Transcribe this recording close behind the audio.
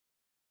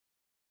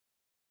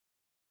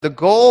The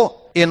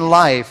goal in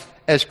life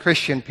as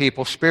Christian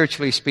people,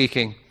 spiritually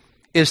speaking,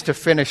 is to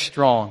finish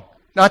strong.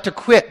 Not to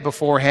quit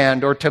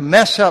beforehand or to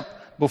mess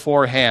up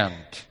beforehand.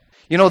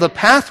 You know, the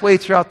pathway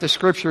throughout the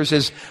Scriptures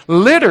is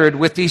littered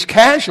with these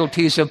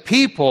casualties of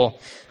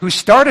people who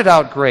started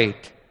out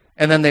great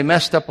and then they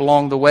messed up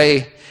along the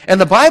way.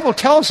 And the Bible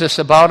tells us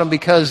about them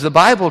because the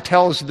Bible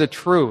tells the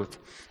truth.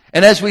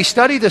 And as we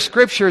study the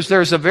Scriptures,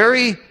 there's a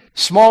very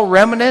small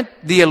remnant,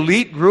 the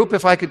elite group,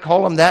 if I could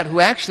call them that,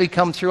 who actually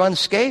come through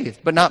unscathed,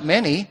 but not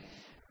many.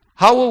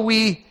 How will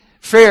we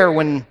fare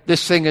when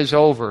this thing is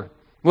over?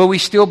 Will we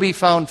still be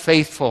found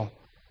faithful?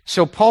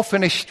 So Paul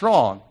finished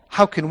strong.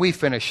 How can we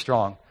finish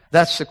strong?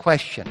 That's the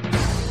question.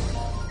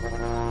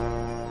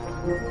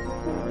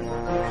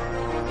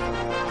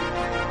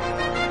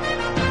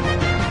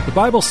 The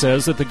Bible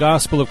says that the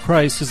gospel of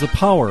Christ is the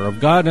power of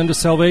God unto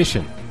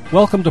salvation.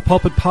 Welcome to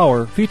Pulpit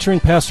Power, featuring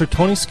Pastor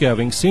Tony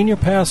Skeving, Senior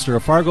Pastor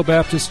of Fargo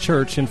Baptist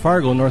Church in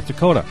Fargo, North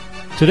Dakota.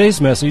 Today's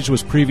message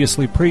was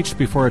previously preached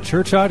before a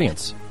church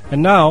audience.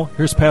 And now,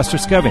 here's Pastor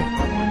Skeving.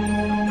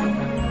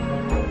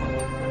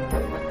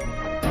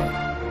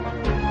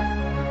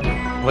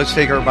 Let's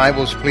take our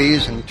Bibles,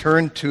 please, and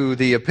turn to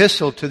the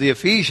epistle to the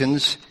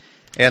Ephesians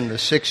and the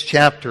 6th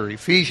chapter.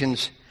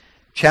 Ephesians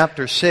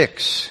chapter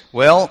 6.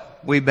 Well,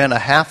 we've been a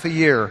half a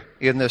year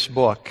in this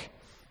book,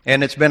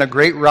 and it's been a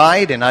great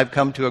ride, and I've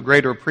come to a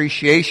greater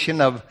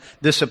appreciation of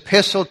this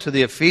epistle to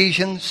the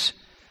Ephesians.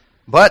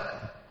 But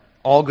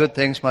all good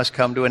things must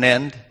come to an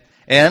end,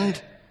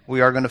 and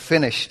we are going to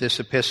finish this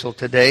epistle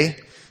today.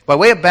 By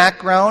way of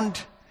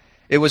background,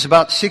 it was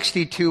about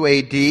 62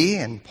 A.D.,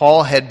 and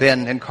Paul had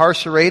been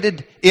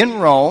incarcerated in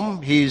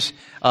Rome. He's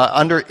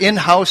under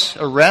in-house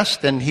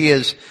arrest, and he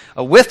is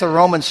with a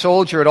Roman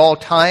soldier at all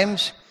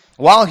times.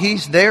 While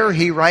he's there,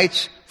 he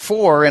writes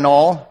 4 in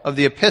all of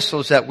the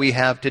epistles that we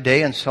have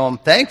today, and so I'm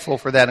thankful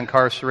for that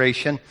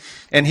incarceration.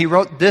 And he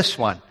wrote this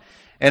one.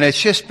 And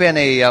it's just been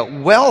a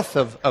wealth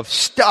of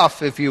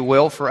stuff, if you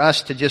will, for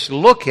us to just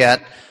look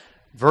at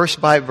verse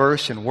by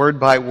verse and word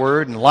by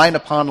word and line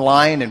upon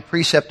line and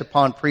precept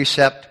upon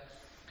precept.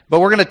 But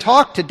we're going to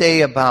talk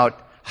today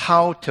about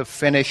how to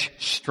finish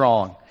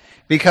strong.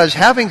 Because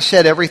having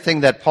said everything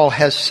that Paul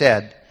has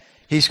said,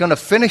 he's going to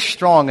finish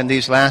strong in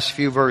these last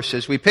few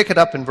verses. We pick it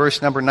up in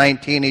verse number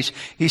 19.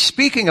 He's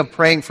speaking of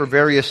praying for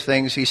various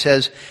things. He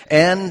says,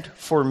 "And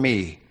for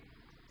me,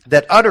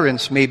 that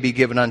utterance may be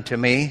given unto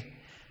me,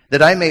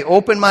 that I may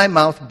open my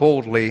mouth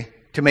boldly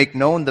to make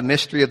known the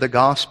mystery of the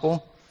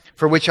gospel,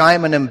 for which I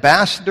am an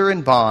ambassador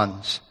in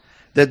bonds,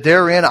 that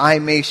therein I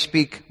may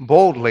speak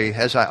boldly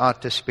as I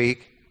ought to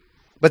speak.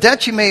 But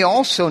that you may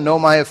also know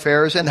my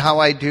affairs and how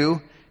I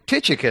do,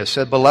 Tychicus,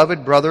 a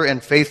beloved brother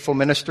and faithful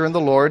minister in the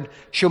Lord,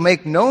 shall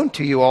make known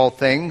to you all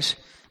things,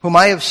 whom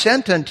I have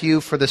sent unto you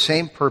for the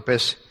same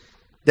purpose,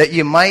 that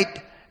ye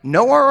might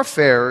know our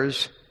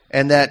affairs,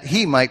 and that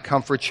he might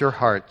comfort your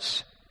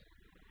hearts.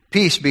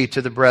 Peace be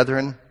to the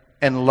brethren,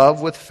 and love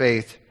with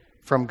faith,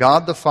 from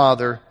God the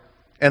Father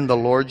and the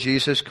Lord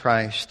Jesus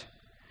Christ.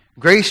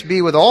 Grace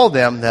be with all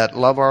them that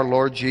love our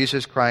Lord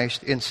Jesus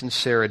Christ in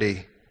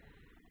sincerity.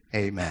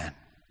 Amen."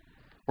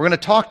 We're going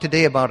to talk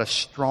today about a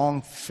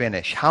strong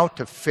finish, how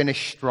to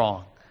finish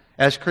strong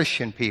as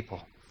Christian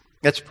people.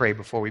 Let's pray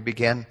before we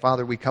begin.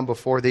 Father, we come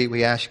before Thee.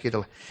 We ask You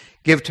to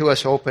give to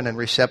us open and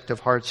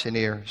receptive hearts and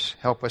ears.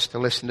 Help us to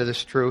listen to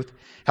this truth.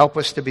 Help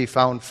us to be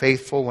found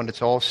faithful when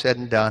it's all said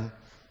and done.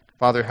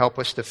 Father, help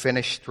us to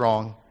finish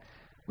strong.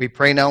 We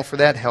pray now for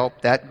that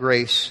help, that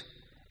grace,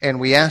 and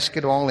we ask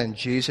it all in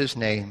Jesus'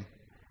 name.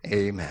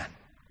 Amen.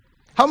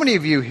 How many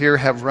of you here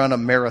have run a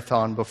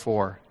marathon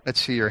before?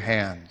 Let's see your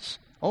hands.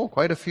 Oh,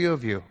 quite a few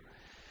of you.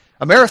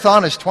 A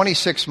marathon is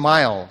 26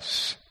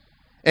 miles.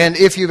 And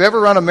if you've ever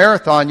run a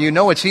marathon, you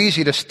know it's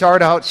easy to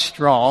start out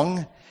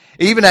strong.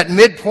 Even at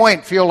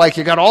midpoint, feel like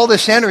you got all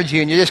this energy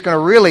and you're just going to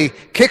really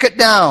kick it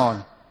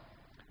down.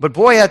 But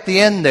boy, at the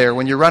end there,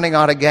 when you're running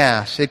out of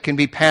gas, it can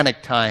be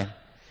panic time.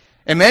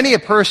 And many a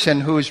person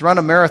who's run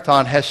a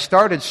marathon has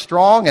started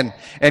strong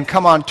and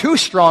come on too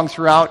strong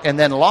throughout and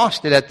then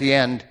lost it at the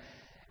end,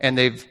 and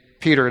they've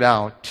petered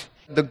out.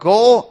 The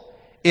goal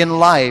in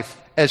life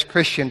as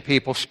Christian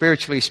people,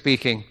 spiritually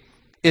speaking,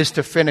 is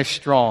to finish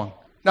strong.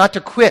 Not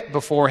to quit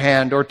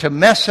beforehand or to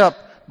mess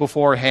up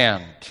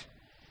beforehand.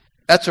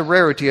 That's a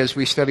rarity as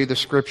we study the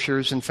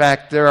Scriptures. In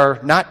fact, there are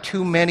not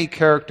too many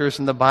characters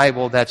in the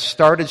Bible that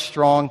started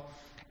strong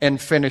and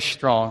finished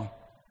strong.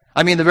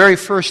 I mean, the very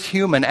first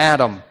human,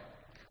 Adam,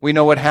 we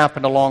know what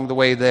happened along the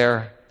way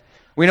there.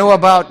 We know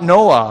about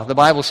Noah. The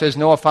Bible says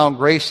Noah found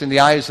grace in the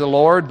eyes of the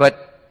Lord,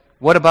 but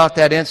what about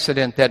that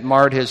incident that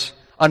marred his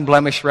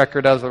unblemished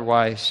record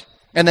otherwise?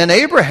 And then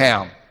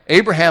Abraham.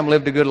 Abraham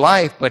lived a good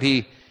life, but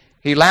he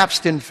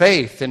lapsed in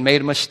faith and made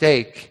a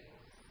mistake.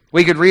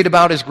 We could read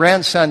about his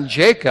grandson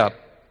Jacob,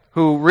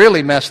 who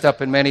really messed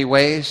up in many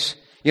ways.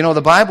 You know,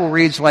 the Bible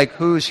reads like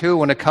who's who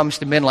when it comes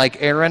to men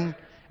like Aaron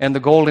and the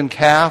golden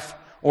calf,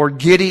 or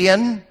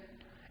Gideon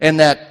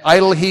and that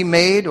idol he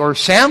made, or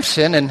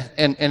Samson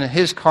and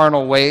his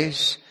carnal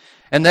ways.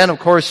 And then, of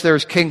course,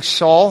 there's King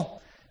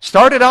Saul.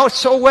 Started out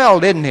so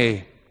well, didn't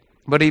he?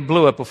 but he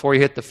blew it before he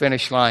hit the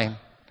finish line.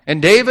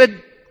 And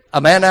David,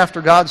 a man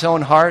after God's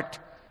own heart,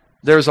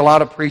 there's a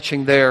lot of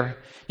preaching there.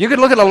 You could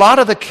look at a lot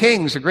of the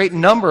kings, a great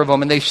number of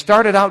them, and they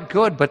started out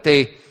good, but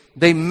they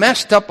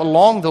messed up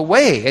along the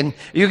way. And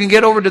you can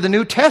get over to the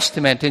New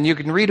Testament, and you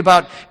can read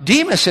about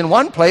Demas in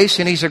one place,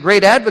 and he's a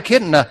great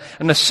advocate and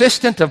an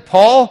assistant of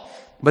Paul,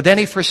 but then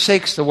he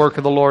forsakes the work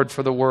of the Lord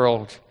for the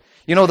world.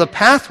 You know, the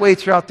pathway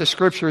throughout the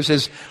Scriptures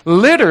is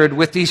littered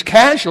with these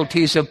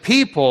casualties of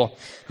people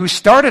who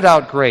started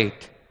out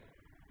great,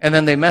 and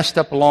then they messed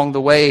up along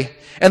the way.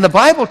 And the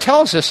Bible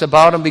tells us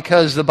about them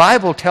because the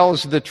Bible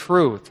tells the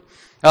truth.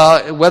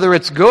 Whether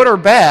it's good or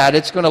bad,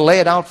 it's going to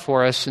lay it out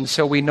for us. And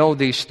so we know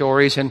these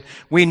stories, and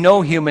we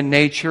know human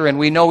nature, and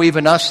we know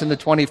even us in the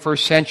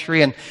 21st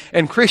century,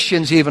 and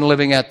Christians even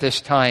living at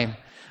this time.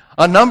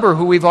 A number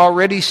who we've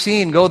already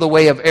seen go the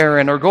way of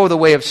Aaron, or go the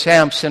way of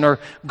Samson, or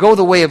go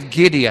the way of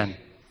Gideon.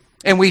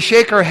 And we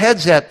shake our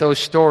heads at those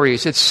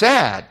stories. It's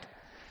sad,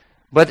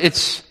 but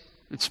it's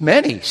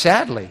many,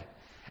 sadly.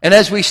 And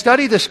as we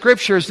study the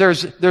Scriptures,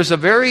 there's a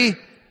very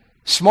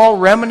small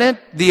remnant,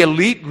 the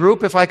elite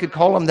group, if I could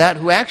call them that,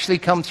 who actually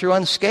come through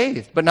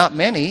unscathed, but not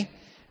many.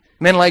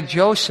 Men like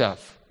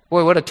Joseph.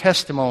 Boy, what a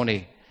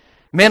testimony.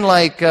 Men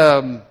like,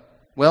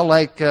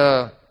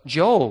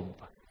 Job.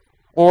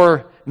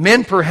 Or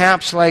men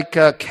perhaps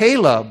like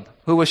Caleb,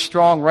 who was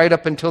strong right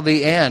up until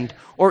the end.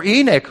 Or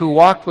Enoch, who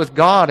walked with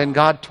God and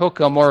God took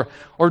him. Or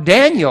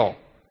Daniel.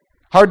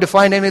 Hard to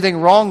find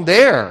anything wrong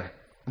there.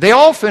 They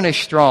all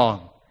finished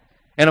strong.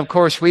 And of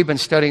course, we've been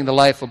studying the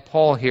life of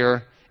Paul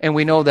here, and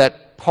we know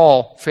that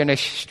Paul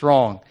finished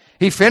strong.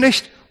 He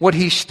finished what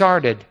he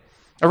started.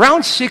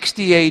 Around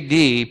 60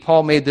 A.D.,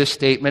 Paul made this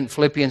statement,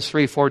 Philippians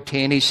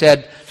 3:14. He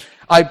said,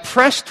 I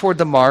press toward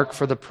the mark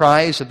for the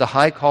prize of the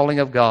high calling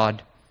of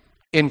God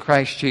in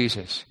Christ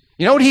Jesus.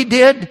 You know what he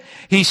did?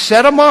 He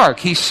set a mark.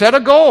 He set a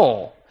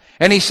goal.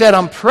 And he said,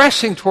 I'm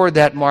pressing toward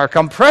that mark.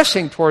 I'm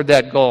pressing toward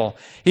that goal.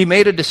 He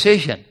made a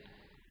decision.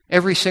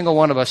 Every single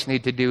one of us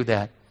need to do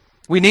that.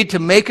 We need to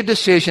make a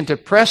decision to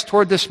press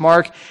toward this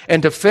mark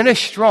and to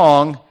finish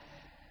strong.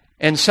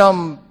 And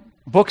some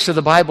books of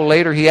the Bible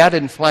later, he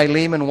added in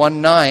Philemon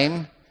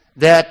 1:9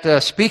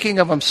 that speaking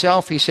of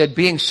himself, he said,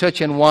 being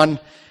such an one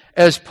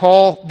as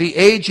Paul, the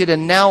aged,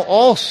 and now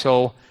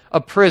also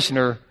a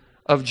prisoner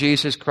of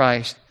Jesus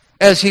Christ.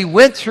 As he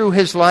went through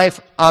his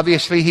life,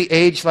 obviously he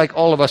aged like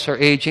all of us are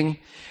aging.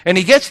 And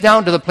he gets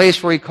down to the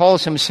place where he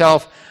calls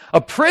himself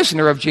a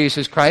prisoner of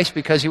Jesus Christ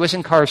because he was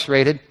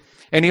incarcerated.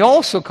 And he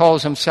also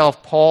calls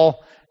himself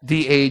Paul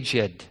the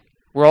aged.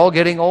 We're all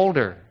getting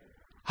older.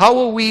 How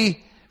will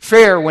we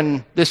fare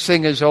when this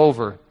thing is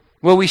over?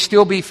 Will we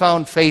still be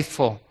found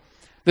faithful?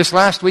 This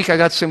last week I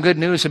got some good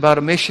news about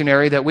a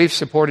missionary that we've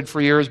supported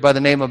for years by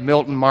the name of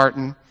Milton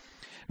Martin.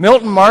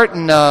 Milton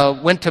Martin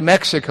went to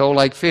Mexico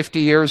like 50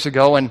 years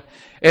ago,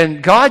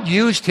 and God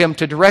used him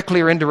to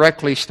directly or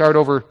indirectly start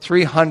over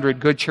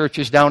 300 good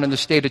churches down in the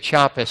state of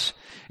Chiapas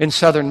in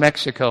southern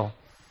Mexico.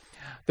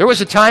 There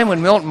was a time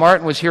when Milton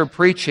Martin was here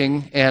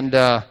preaching, and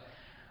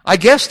I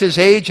guessed his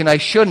age, and I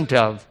shouldn't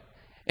have.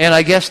 And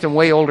I guessed him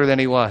way older than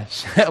he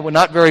was. Well,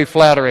 not very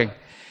flattering.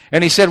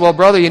 And he said, well,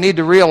 brother, you need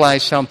to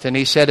realize something.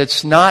 He said,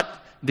 it's not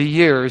the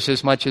years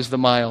as much as the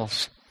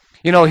miles.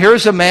 You know,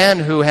 here's a man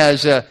who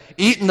has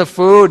eaten the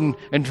food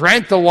and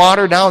drank the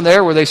water down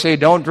there where they say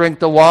don't drink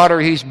the water.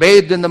 He's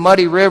bathed in the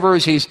muddy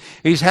rivers.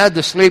 He's had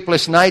the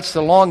sleepless nights,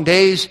 the long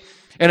days,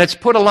 and it's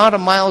put a lot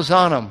of miles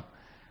on him.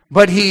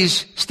 But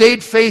he's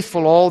stayed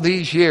faithful all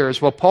these years.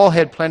 Well, Paul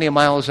had plenty of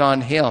miles on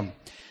him.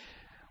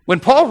 When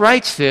Paul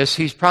writes this,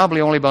 he's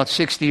probably only about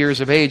 60 years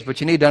of age,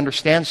 but you need to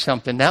understand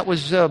something. That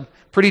was a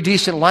pretty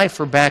decent life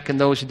for back in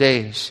those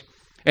days.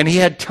 And he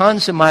had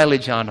tons of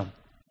mileage on him.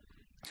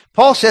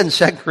 Paul said in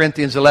 2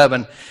 Corinthians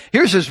 11,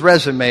 here's his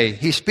resume.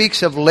 He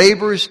speaks of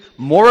labors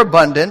more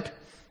abundant.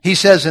 He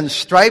says in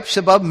stripes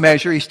above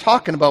measure. He's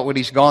talking about what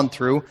he's gone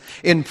through.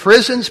 In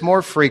prisons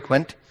more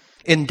frequent.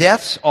 In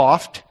deaths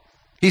oft.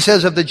 He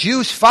says, of the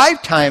Jews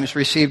 5 times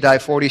received I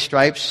 40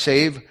 stripes,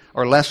 save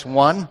or less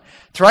one.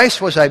 Thrice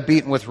was I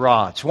beaten with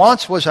rods.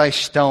 Once was I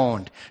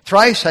stoned.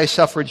 Thrice I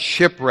suffered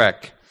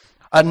shipwreck.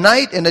 A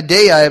night and a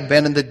day I have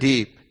been in the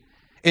deep.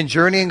 In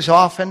journeyings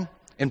often,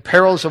 in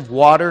perils of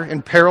water,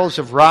 in perils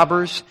of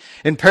robbers,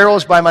 in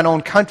perils by mine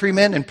own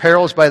countrymen, in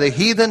perils by the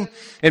heathen,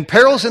 in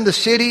perils in the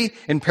city,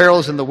 in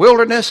perils in the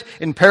wilderness,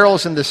 in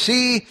perils in the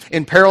sea,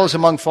 in perils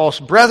among false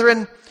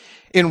brethren,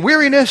 in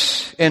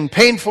weariness, in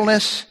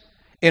painfulness,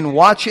 in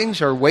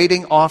watchings or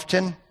waiting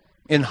often,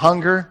 in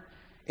hunger,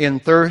 in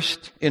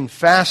thirst, in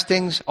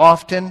fastings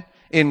often,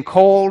 in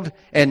cold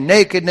and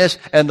nakedness,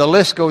 and the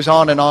list goes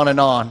on and on and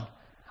on.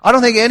 I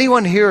don't think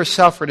anyone here has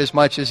suffered as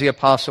much as the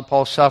Apostle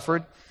Paul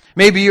suffered.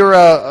 Maybe you're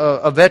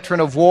a veteran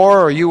of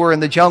war, or you were in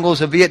the jungles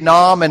of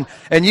Vietnam,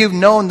 and you've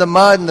known the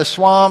mud and the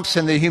swamps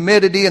and the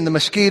humidity and the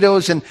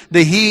mosquitoes and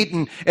the heat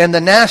and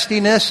the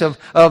nastiness of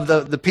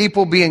the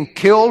people being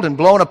killed and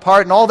blown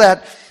apart and all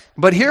that.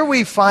 But here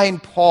we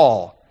find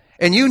Paul.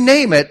 And you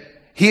name it,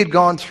 he had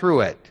gone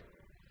through it.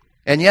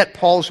 And yet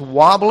Paul's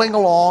wobbling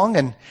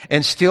along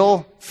and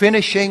still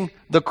finishing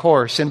the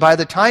course. And by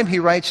the time he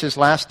writes his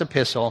last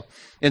epistle,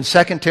 in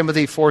 2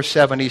 Timothy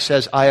 4:7, he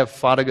says, I have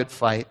fought a good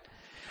fight.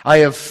 I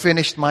have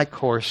finished my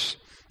course.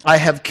 I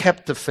have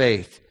kept the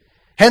faith.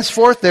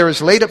 Henceforth there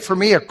is laid up for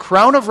me a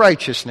crown of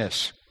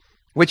righteousness,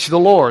 which the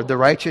Lord, the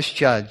righteous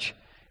judge,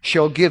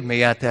 shall give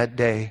me at that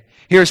day.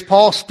 Here's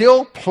Paul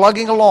still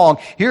plugging along.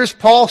 Here's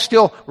Paul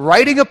still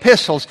writing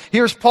epistles.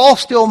 Here's Paul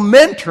still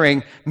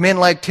mentoring men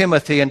like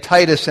Timothy and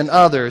Titus and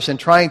others and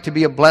trying to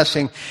be a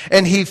blessing.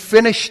 And he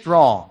finished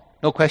strong.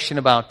 No question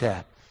about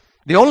that.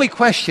 The only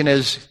question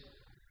is,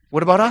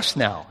 what about us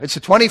now? It's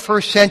the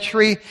 21st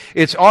century.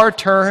 It's our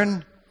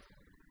turn.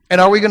 And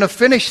are we going to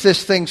finish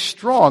this thing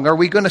strong? Are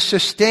we going to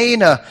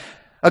sustain a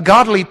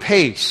godly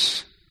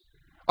pace?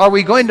 Are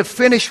we going to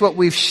finish what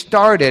we've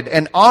started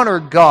and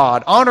honor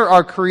God, honor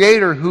our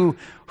Creator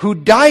who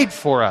died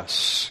for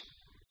us?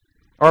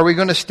 Are we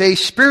going to stay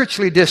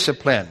spiritually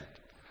disciplined?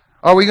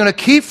 Are we going to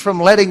keep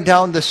from letting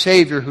down the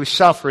Savior who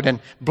suffered and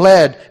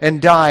bled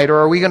and died? Or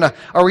are we going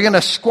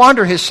to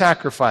squander His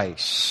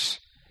sacrifice?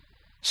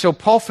 So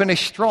Paul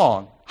finished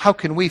strong. How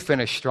can we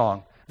finish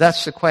strong?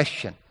 That's the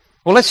question.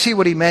 Well, let's see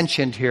what he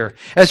mentioned here.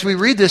 As we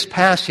read this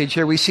passage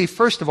here, we see,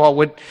 first of all,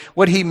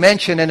 what he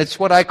mentioned, and it's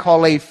what I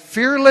call a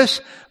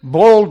fearless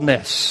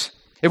boldness.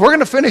 If we're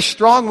going to finish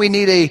strong, we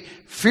need a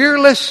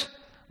fearless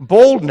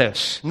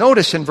boldness.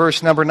 Notice in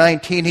verse number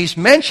 19, he's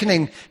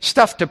mentioning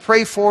stuff to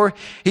pray for.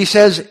 He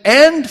says,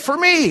 and for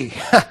me.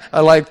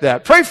 I like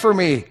that. Pray for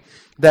me,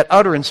 that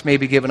utterance may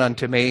be given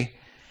unto me,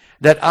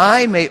 that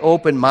I may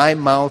open my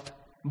mouth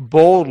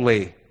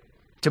boldly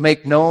to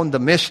make known the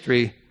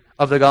mystery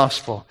of the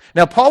gospel.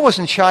 Now, Paul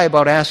wasn't shy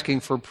about asking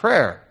for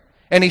prayer,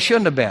 and he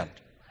shouldn't have been.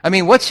 I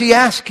mean, what's he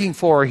asking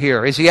for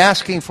here? Is he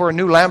asking for a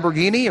new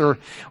Lamborghini,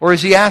 or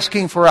is he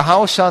asking for a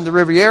house on the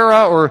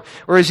Riviera,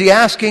 or is he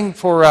asking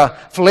for a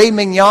filet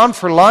mignon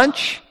for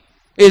lunch?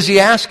 Is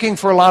he asking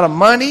for a lot of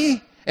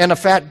money and a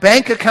fat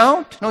bank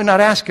account? No, he's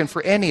not asking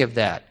for any of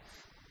that.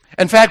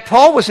 In fact,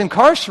 Paul was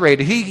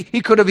incarcerated.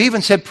 He could have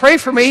even said, pray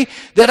for me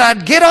that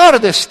I'd get out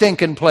of this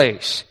stinking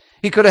place.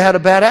 He could have had a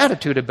bad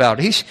attitude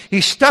about it.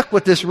 He's stuck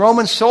with this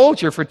Roman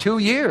soldier for 2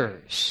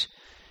 years.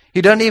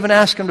 He doesn't even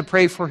ask him to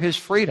pray for his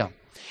freedom.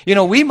 You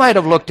know, we might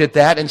have looked at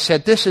that and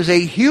said, this is a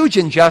huge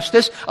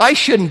injustice. I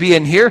shouldn't be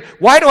in here.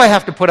 Why do I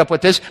have to put up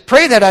with this?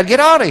 Pray that I'd get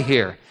out of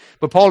here.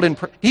 But Paul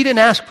didn't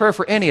ask prayer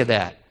for any of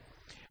that.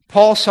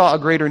 Paul saw a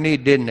greater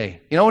need, didn't he?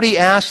 You know what he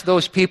asked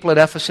those people at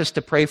Ephesus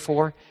to pray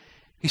for?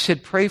 He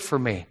said, pray for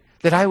me,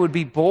 that I would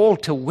be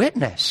bold to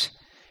witness.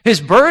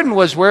 His burden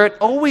was where it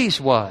always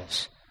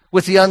was,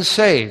 with the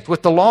unsaved,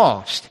 with the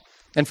lost.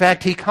 In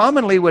fact, he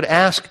commonly would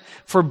ask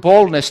for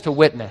boldness to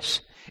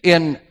witness.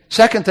 In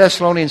 2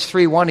 Thessalonians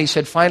 3:1, he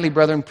said, finally,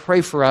 brethren,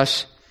 pray for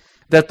us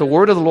that the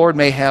word of the Lord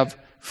may have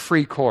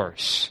free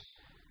course.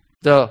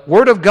 The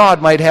word of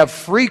God might have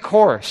free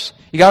course.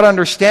 You got to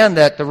understand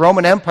that the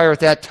Roman Empire at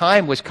that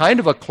time was kind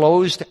of a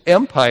closed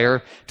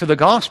empire to the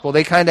gospel.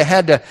 They kind of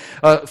had to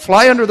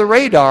fly under the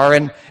radar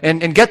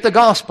and get the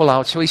gospel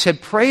out. So he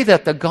said, pray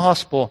that the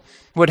gospel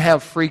would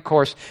have free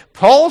course.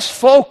 Paul's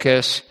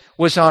focus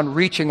was on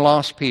reaching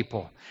lost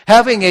people,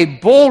 having a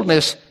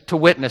boldness to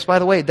witness. By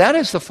the way, that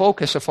is the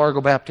focus of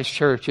Fargo Baptist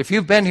Church. If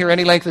you've been here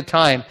any length of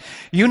time,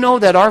 you know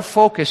that our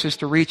focus is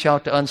to reach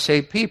out to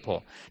unsaved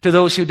people, to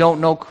those who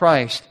don't know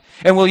Christ.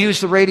 And we'll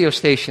use the radio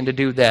station to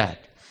do that.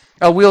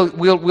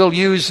 We'll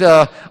use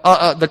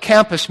the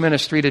campus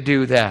ministry to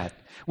do that.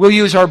 We'll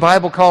use our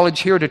Bible college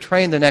here to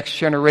train the next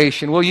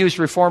generation. We'll use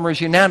Reformers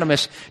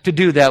Unanimous to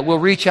do that. We'll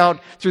reach out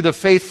through the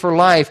Faith for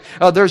Life.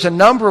 There's a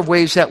number of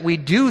ways that we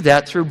do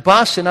that through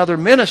BUS and other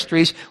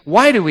ministries.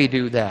 Why do we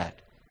do that?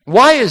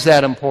 Why is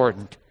that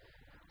important?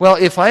 Well,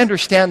 if I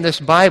understand this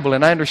Bible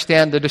and I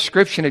understand the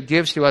description it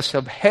gives to us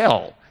of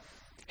hell,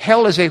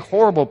 hell is a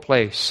horrible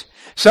place.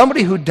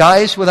 Somebody who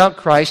dies without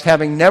Christ,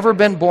 having never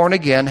been born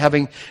again,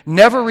 having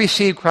never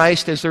received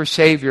Christ as their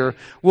Savior,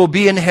 will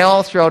be in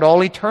hell throughout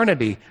all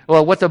eternity.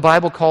 Well, what the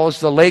Bible calls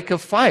the lake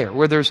of fire,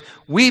 where there's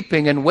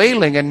weeping and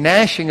wailing and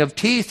gnashing of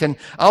teeth and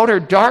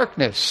outer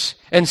darkness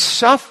and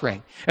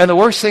suffering. And the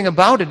worst thing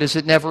about it is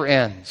it never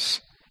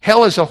ends.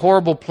 Hell is a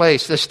horrible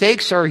place. The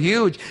stakes are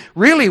huge.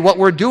 Really, what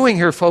we're doing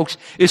here, folks,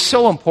 is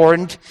so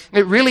important.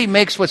 It really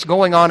makes what's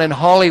going on in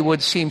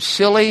Hollywood seem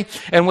silly,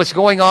 and what's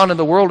going on in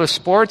the world of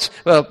sports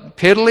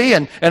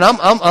piddly. And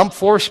I'm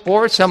for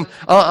sports.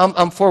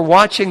 I'm for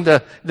watching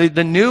the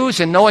news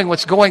and knowing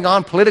what's going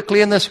on politically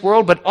in this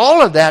world. But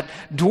all of that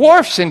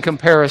dwarfs in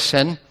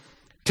comparison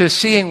to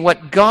seeing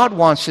what God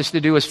wants us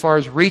to do as far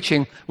as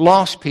reaching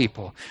lost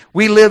people.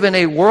 We live in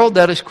a world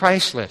that is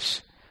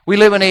Christless. We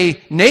live in a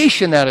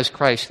nation that is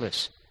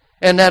Christless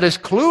and that is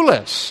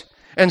clueless.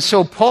 And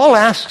so Paul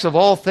asks of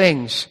all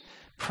things,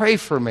 pray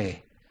for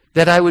me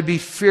that I would be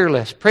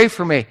fearless. Pray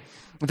for me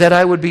that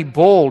I would be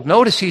bold.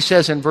 Notice he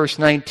says in verse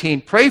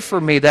 19, pray for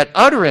me that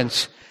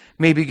utterance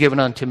may be given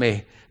unto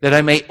me, that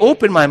I may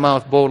open my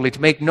mouth boldly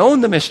to make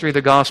known the mystery of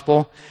the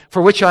gospel,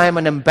 for which I am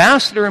an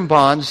ambassador in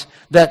bonds,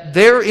 that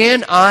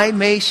therein I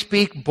may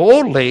speak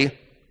boldly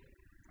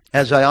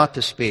as I ought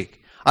to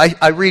speak.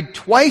 I read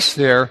twice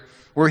there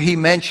where he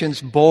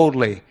mentions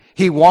boldly.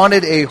 He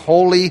wanted a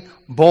holy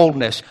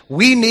boldness.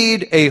 We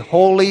need a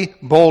holy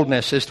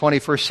boldness as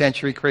 21st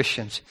century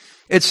Christians.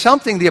 It's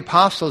something the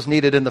apostles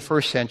needed in the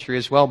first century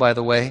as well, by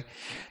the way.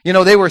 You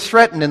know, they were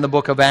threatened in the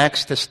book of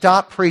Acts to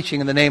stop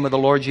preaching in the name of the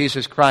Lord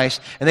Jesus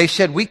Christ, and they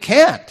said, we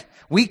can't.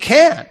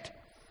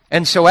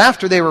 And so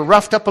after they were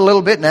roughed up a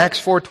little bit in Acts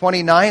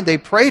 4:29, they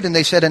prayed and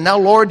they said, and now,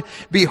 Lord,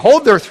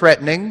 behold their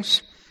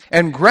threatenings,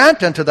 and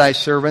grant unto thy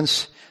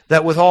servants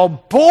that with all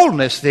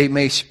boldness they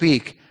may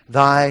speak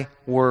thy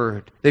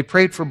word. They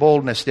prayed for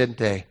boldness, didn't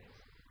they?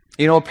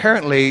 You know,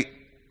 apparently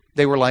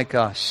they were like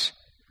us.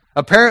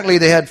 Apparently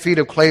they had feet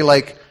of clay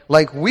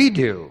like we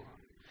do.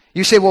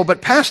 You say, well,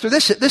 but Pastor,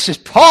 this is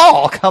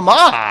Paul. Come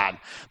on.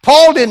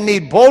 Paul didn't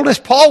need boldness.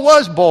 Paul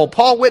was bold.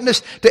 Paul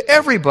witnessed to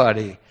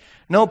everybody.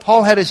 No,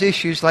 Paul had his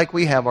issues like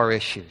we have our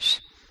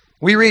issues.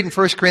 We read in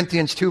 1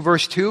 Corinthians 2,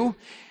 verse 2,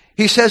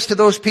 he says to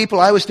those people,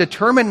 I was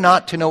determined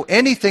not to know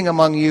anything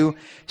among you,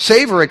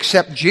 save or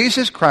except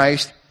Jesus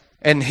Christ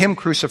and him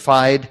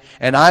crucified,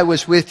 and I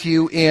was with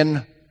you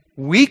in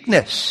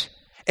weakness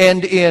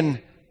and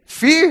in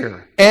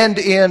fear and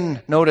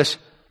in, notice,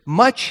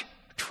 much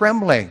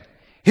trembling.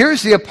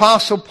 Here's the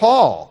Apostle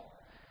Paul.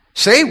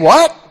 Say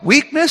what?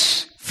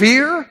 Weakness?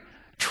 Fear?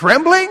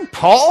 Trembling?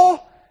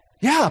 Paul?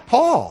 Yeah,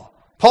 Paul.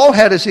 Paul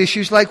had his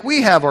issues like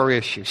we have our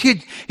issues.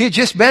 He had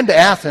just been to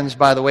Athens,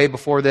 by the way,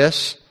 before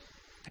this.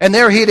 And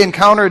there he had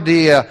encountered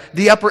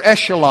the upper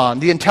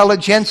echelon, the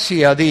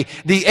intelligentsia, the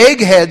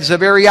eggheads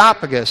of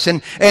Areopagus.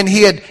 And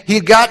he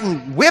had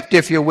gotten whipped,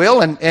 if you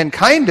will, and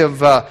kind of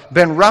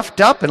been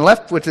roughed up and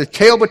left with the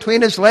tail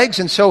between his legs.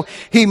 And so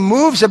he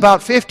moves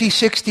about 50,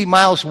 60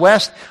 miles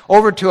west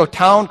over to a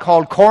town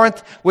called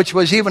Corinth, which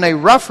was even a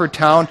rougher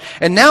town.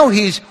 And now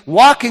he's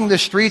walking the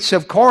streets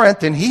of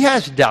Corinth, and he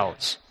has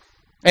doubts.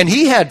 And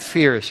he had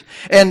fears.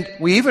 And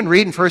we even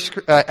read in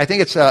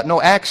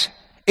Acts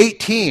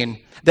 18,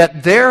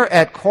 that there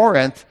at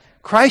Corinth,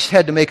 Christ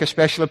had to make a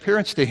special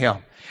appearance to him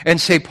and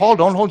say, Paul,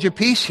 don't hold your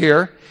peace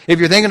here. If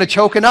you're thinking of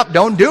choking up,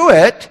 don't do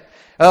it.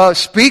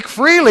 Speak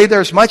freely.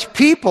 There's much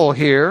people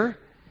here.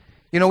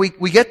 You know,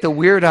 we get the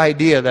weird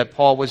idea that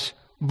Paul was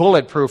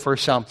bulletproof or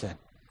something.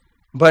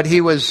 But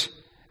he was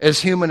as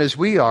human as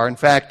we are. In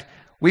fact,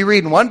 we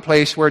read in one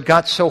place where it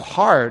got so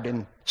hard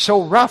and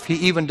so rough, he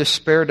even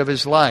despaired of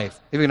his life.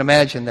 If you can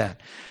imagine that.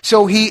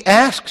 So he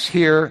asks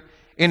here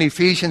in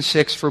Ephesians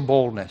 6 for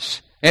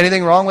boldness.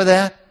 Anything wrong with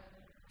that?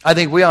 I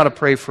think we ought to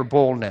pray for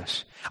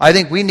boldness. I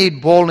think we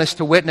need boldness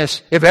to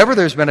witness. If ever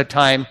there's been a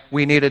time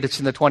we need it, it's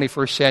in the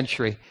 21st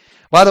century.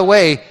 By the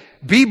way,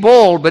 be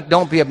bold, but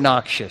don't be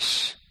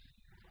obnoxious.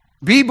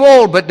 Be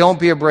bold, but don't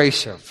be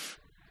abrasive.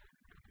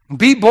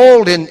 Be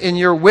bold in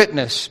your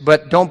witness,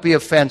 but don't be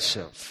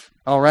offensive.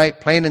 All right?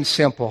 Plain and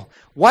simple.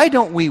 Why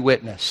don't we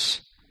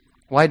witness?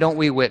 Why don't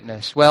we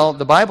witness? Well,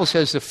 the Bible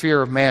says the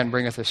fear of man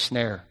bringeth a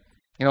snare.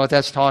 You know what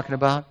that's talking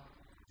about?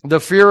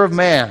 The fear of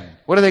man.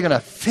 What are they going to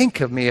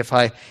think of me if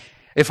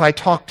I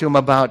talk to them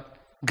about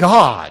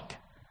God?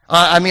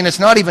 I mean, it's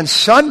not even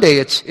Sunday.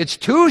 It's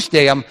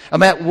Tuesday. I'm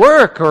at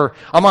work, or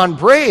I'm on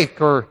break,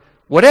 or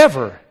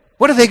whatever.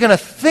 What are they going to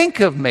think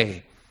of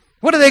me?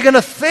 What are they going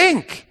to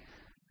think?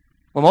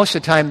 Well, most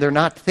of the time they're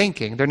not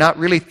thinking. They're not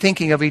really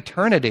thinking of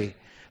eternity.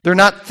 They're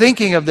not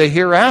thinking of the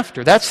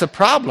hereafter. That's the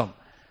problem.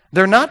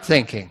 They're not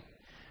thinking.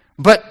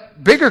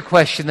 But bigger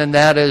question than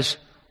that is,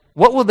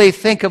 what will they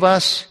think of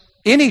us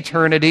in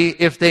eternity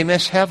if they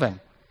miss heaven?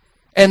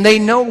 And they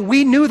know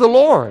we knew the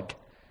Lord.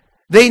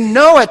 They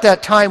know at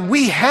that time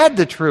we had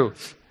the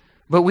truth,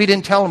 but we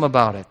didn't tell them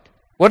about it.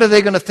 What are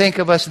they going to think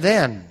of us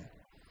then?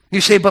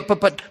 You say,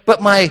 but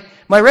my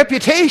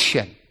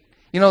reputation.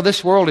 You know,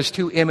 this world is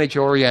too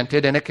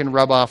image-oriented, and it can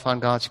rub off on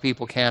God's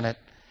people, can it?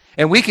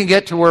 And we can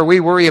get to where we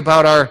worry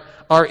about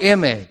our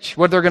image,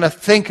 what they're going to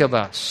think of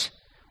us.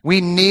 We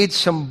need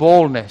some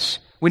boldness.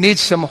 We need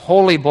some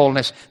holy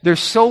boldness. There's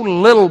so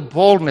little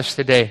boldness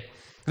today.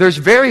 There's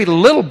very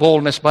little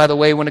boldness, by the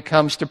way, when it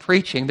comes to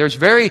preaching. There's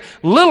very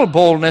little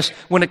boldness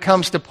when it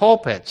comes to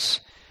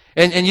pulpits.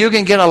 And you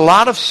can get a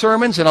lot of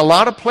sermons in a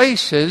lot of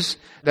places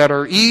that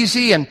are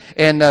easy and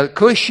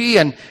cushy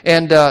and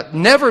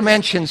never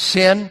mention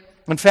sin.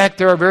 In fact,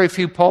 there are very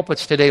few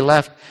pulpits today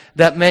left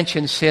that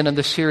mention sin and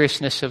the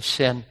seriousness of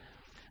sin.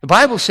 The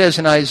Bible says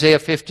in Isaiah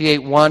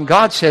 58:1,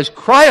 God says,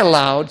 cry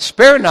aloud,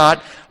 spare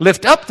not,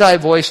 lift up thy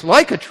voice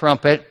like a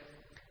trumpet,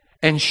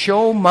 and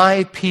show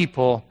my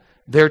people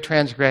their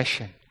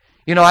transgression.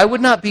 You know, I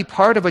would not be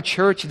part of a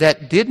church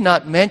that did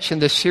not mention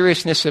the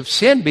seriousness of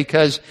sin,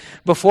 because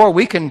before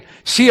we can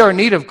see our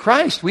need of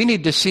Christ, we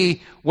need to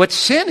see what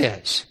sin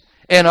is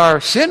and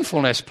our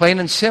sinfulness, plain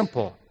and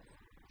simple.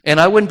 And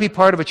I wouldn't be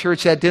part of a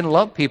church that didn't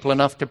love people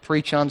enough to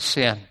preach on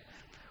sin.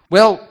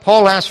 Well,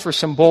 Paul asked for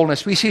some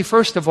boldness. We see,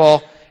 first of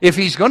all, if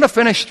he's going to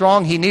finish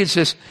strong, he needs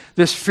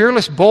this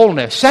fearless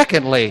boldness.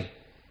 Secondly,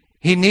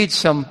 he needs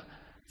some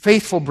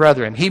faithful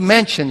brethren. He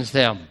mentions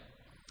them.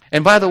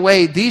 And by the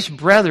way, these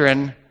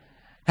brethren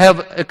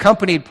have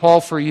accompanied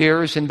Paul for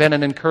years and been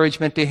an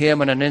encouragement to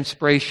him and an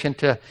inspiration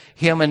to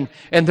him.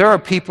 And there are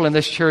people in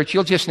this church,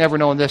 you'll just never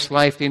know in this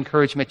life the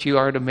encouragement you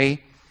are to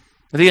me,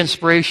 the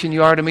inspiration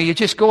you are to me. You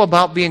just go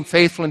about being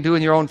faithful and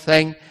doing your own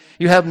thing.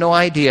 You have no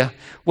idea.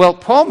 Well,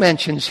 Paul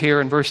mentions here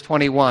in verse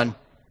 21,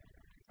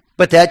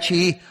 but that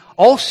ye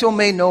also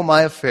may know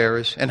my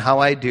affairs and how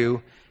I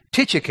do,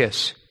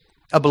 Tychicus,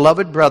 a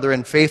beloved brother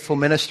and faithful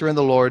minister in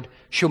the Lord,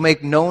 shall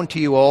make known to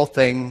you all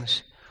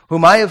things,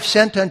 whom I have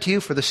sent unto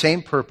you for the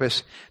same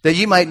purpose, that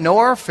ye might know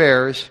our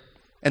affairs,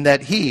 and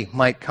that he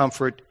might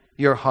comfort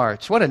your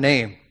hearts. What a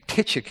name,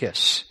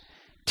 Tychicus.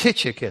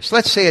 Tychicus.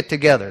 Let's say it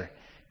together.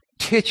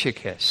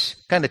 Tychicus.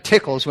 Kind of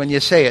tickles when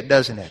you say it,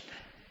 doesn't it?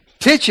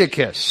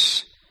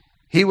 Tychicus.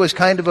 He was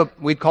kind of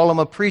we'd call him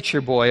a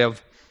preacher boy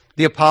of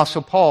the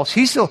Apostle Paul.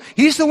 He's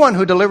the one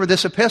who delivered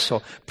this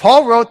epistle.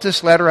 Paul wrote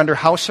this letter under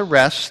house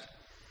arrest,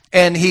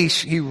 and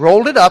he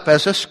rolled it up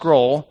as a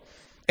scroll,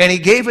 and he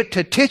gave it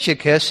to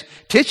Tychicus.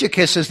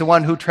 Tychicus is the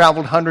one who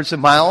traveled hundreds of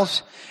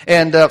miles,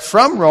 and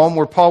from Rome,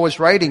 where Paul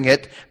was writing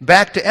it,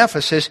 back to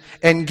Ephesus,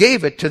 and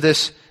gave it to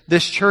this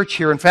church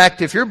here. In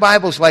fact, if your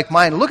Bible's like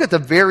mine, look at the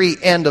very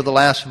end of the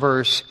last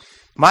verse.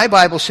 My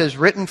Bible says,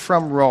 written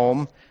from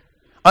Rome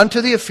unto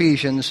the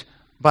Ephesians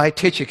by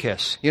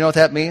Tychicus. You know what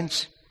that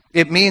means?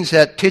 It means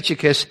that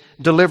Tychicus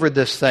delivered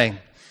this thing.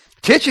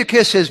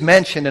 Tychicus is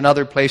mentioned in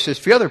other places,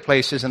 a few other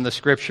places in the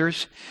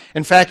Scriptures.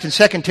 In fact, in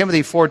 2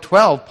 Timothy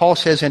 4:12, Paul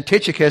says, and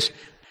Tychicus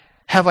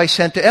have I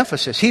sent to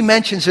Ephesus. He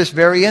mentions this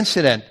very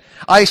incident.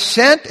 I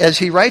sent, as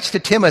he writes to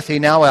Timothy,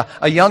 now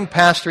a young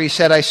pastor, he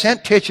said, I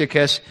sent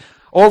Tychicus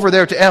over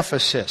there to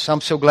Ephesus.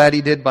 I'm so glad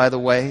he did, by the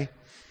way.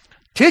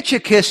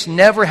 Tychicus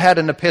never had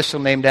an epistle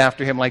named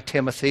after him like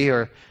Timothy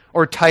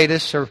or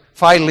Titus or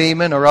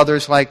Philemon or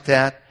others like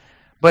that.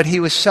 But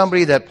he was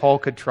somebody that Paul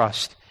could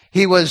trust.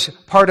 He was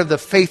part of the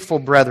faithful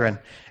brethren.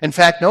 In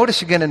fact,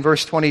 notice again in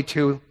verse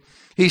 22,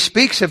 he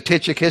speaks of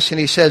Tychicus and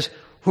he says,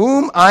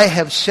 whom I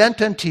have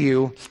sent unto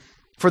you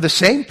for the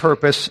same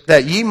purpose,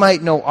 that ye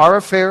might know our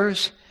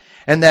affairs,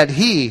 and that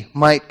he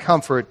might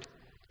comfort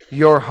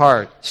your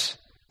hearts.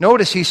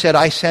 Notice he said,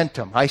 I sent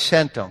him.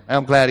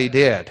 I'm glad he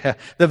did.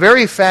 The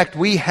very fact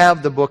we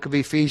have the book of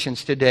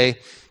Ephesians today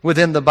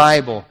within the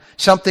Bible,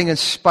 something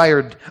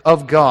inspired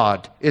of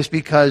God, is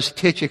because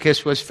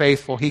Tychicus was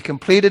faithful. He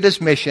completed his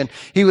mission.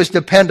 He was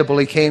dependable.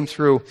 He came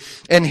through.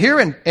 And here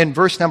in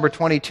verse number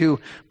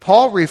 22,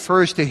 Paul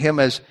refers to him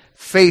as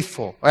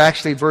faithful. Or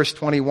actually, verse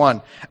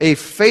 21, a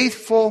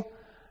faithful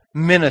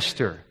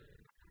minister.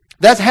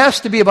 That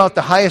has to be about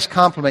the highest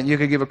compliment you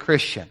could give a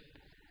Christian.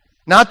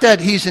 Not that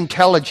he's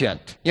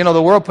intelligent. You know,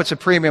 the world puts a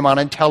premium on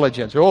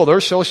intelligence. Oh,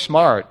 they're so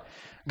smart.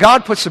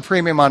 God puts a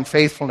premium on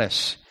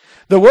faithfulness.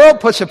 The world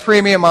puts a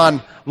premium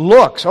on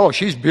looks. Oh,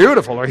 she's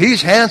beautiful or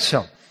he's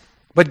handsome.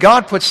 But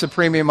God puts the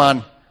premium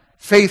on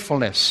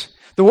faithfulness.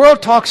 The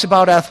world talks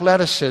about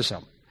athleticism.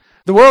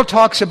 The world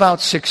talks about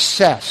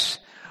success.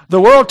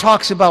 The world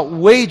talks about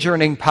wage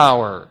earning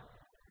power.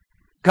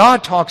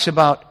 God talks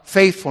about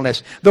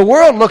faithfulness. The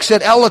world looks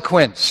at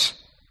eloquence.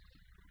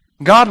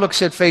 God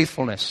looks at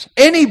faithfulness.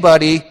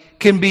 Anybody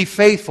can be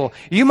faithful.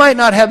 You might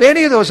not have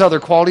any of those other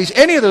qualities,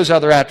 any of those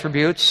other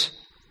attributes,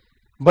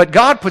 but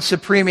God puts a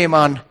premium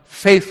on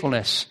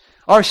faithfulness.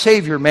 Our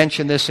Savior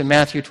mentioned this in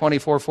Matthew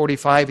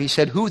 24:45. He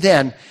said, who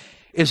then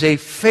is a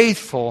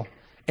faithful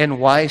and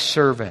wise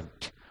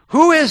servant?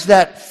 Who is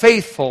that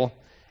faithful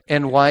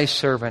and wise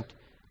servant?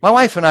 My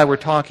wife and I were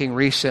talking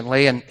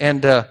recently,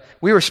 and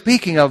we were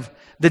speaking of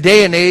the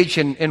day and age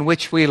in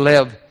which we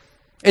live.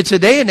 It's a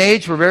day and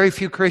age where very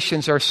few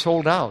Christians are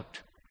sold out.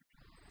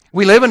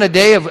 We live in a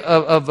day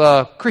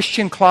of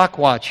Christian clock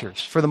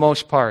watchers, for the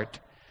most part.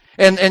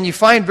 And you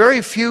find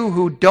very few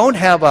who don't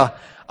have a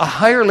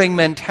hireling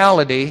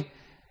mentality,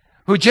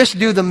 who just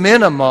do the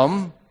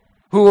minimum,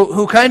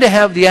 who kind of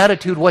have the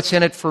attitude, what's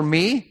in it for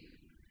me?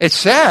 It's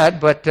sad,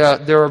 but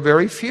there are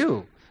very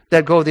few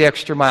that go the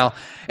extra mile.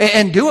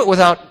 And do it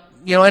without,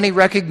 any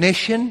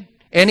recognition,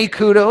 any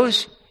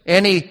kudos,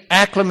 any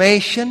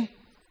acclamation.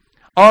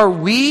 Are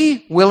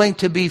we willing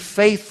to be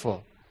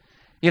faithful?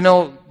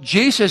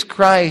 Jesus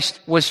Christ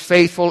was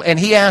faithful, and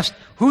he asked,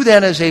 who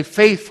then is a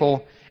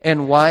faithful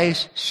and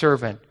wise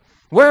servant?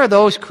 Where are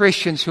those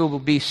Christians who will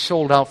be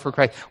sold out for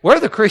Christ? Where are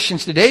the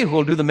Christians today who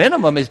will do the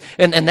minimum?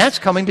 And that's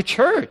coming to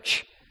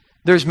church.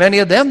 There's many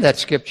of them that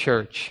skip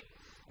church.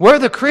 Where are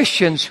the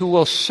Christians who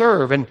will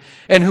serve and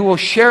who will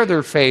share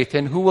their faith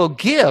and who will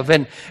give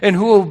and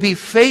who will be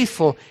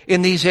faithful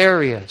in these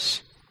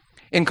areas?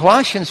 In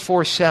Colossians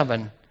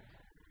 4:7,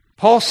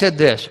 Paul said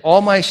this,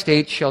 all my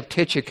states shall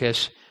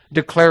Tychicus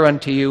declare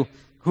unto you,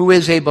 who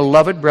is a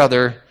beloved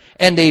brother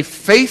and a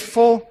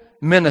faithful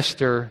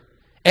minister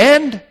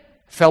and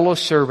fellow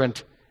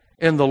servant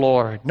in the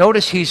Lord.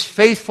 Notice he's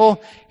faithful.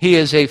 He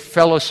is a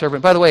fellow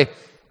servant. By the way,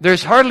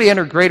 there's hardly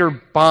any greater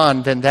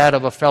bond than that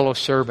of a fellow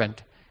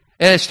servant.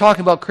 And it's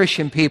talking about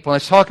Christian people. And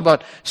it's talking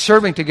about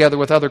serving together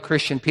with other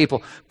Christian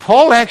people.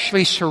 Paul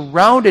actually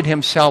surrounded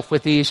himself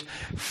with these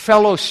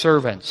fellow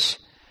servants.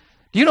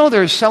 Do you know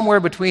there's somewhere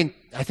between,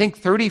 I think,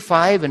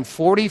 35 and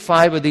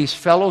 45 of these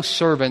fellow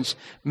servants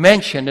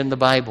mentioned in the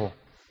Bible?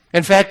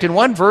 In fact, in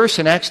one verse,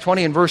 in Acts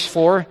 20 and verse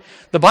 4,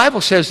 the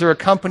Bible says there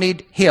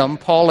accompanied him,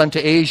 Paul, unto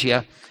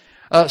Asia,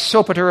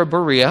 Sopater of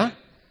Berea,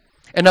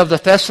 and of the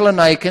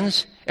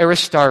Thessalonians,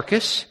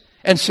 Aristarchus,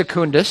 and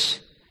Secundus,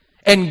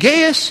 and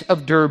Gaius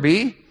of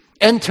Derbe,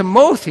 and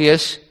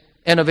Timotheus,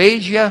 and of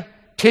Asia,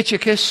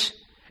 Tychicus,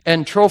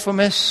 and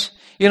Trophimus.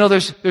 You know,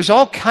 there's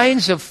all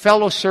kinds of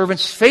fellow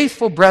servants,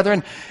 faithful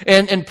brethren,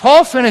 and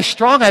Paul finished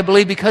strong, I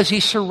believe, because he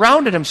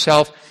surrounded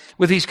himself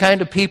with these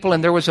kind of people,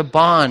 and there was a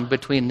bond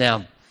between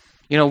them.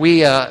 You know,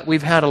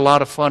 we've had a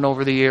lot of fun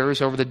over the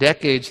years, over the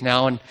decades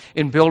now, and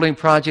in building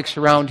projects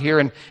around here,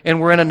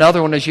 and we're in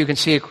another one, as you can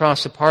see,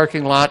 across the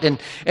parking lot,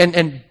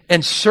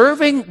 and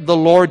serving the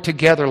Lord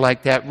together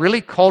like that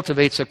really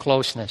cultivates a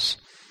closeness.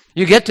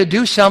 You get to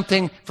do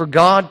something for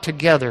God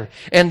together,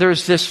 and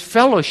there's this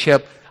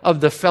fellowship of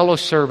the fellow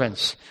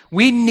servants.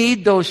 We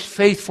need those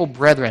faithful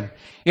brethren.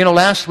 You know,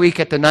 last week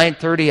at the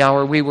 9:30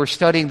 hour, we were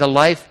studying the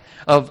life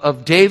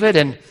of David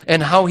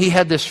and how he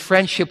had this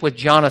friendship with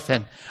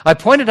Jonathan. I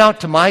pointed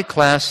out to my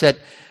class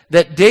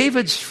that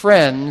David's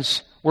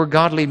friends were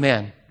godly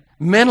men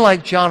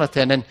like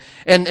Jonathan.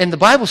 And the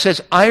Bible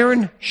says,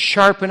 iron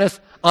sharpeneth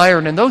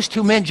iron. And those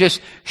two men just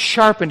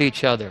sharpened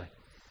each other.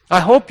 I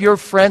hope your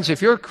friends,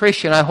 if you're a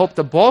Christian, I hope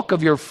the bulk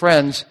of your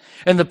friends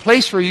and the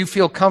place where you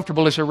feel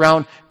comfortable is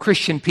around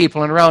Christian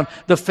people and around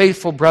the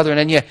faithful brethren.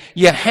 And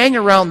you hang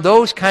around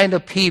those kind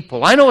of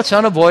people. I know it's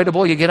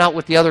unavoidable. You get out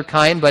with the other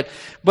kind.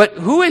 But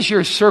who is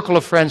your circle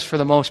of friends for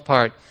the most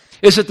part?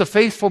 Is it the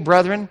faithful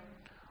brethren?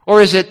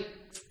 Or is it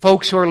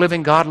folks who are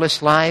living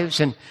godless lives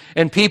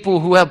and people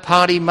who have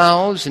potty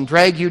mouths and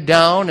drag you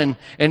down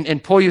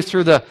and pull you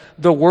through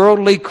the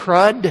worldly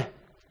crud?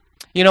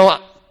 You know,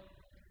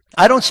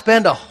 I don't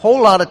spend a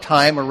whole lot of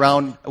time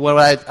around what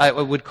I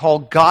would call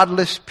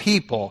godless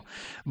people.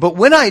 But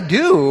when I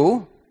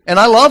do, and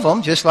I love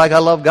them just like I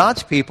love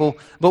God's people,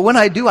 but when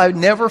I do, I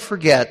never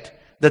forget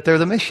that they're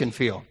the mission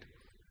field.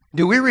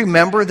 Do we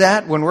remember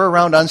that when we're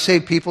around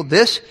unsaved people?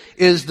 This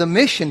is the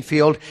mission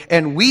field,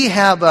 and we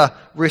have a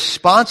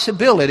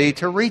responsibility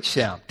to reach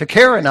them, to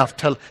care enough,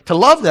 to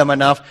love them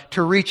enough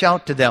to reach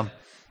out to them.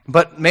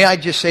 But may I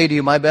just say to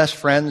you, my best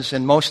friends,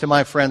 and most of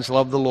my friends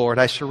love the Lord.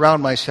 I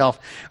surround myself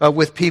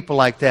with people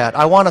like that.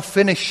 I want to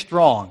finish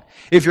strong.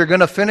 If you're going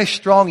to finish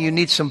strong, you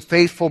need some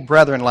faithful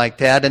brethren like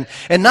that.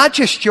 And not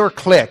just your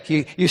clique.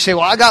 You say,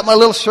 well, I got my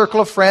little circle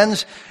of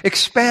friends.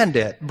 Expand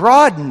it.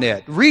 Broaden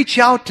it. Reach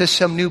out to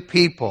some new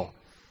people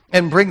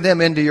and bring them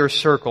into your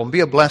circle and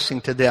be a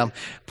blessing to them.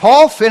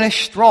 Paul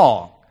finished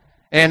strong.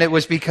 And it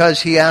was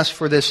because he asked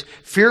for this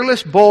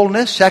fearless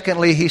boldness.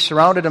 Secondly, he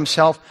surrounded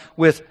himself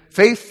with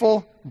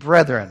faithful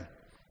brethren.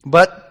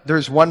 But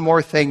there's one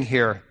more thing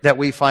here that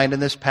we find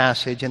in this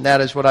passage, and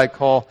that is what I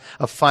call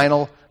a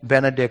final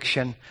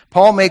benediction.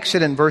 Paul makes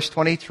it in verse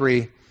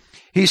 23.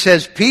 He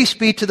says, peace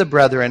be to the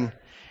brethren,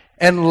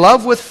 and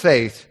love with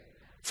faith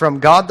from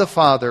God the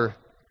Father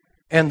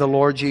and the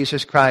Lord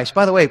Jesus Christ.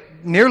 By the way,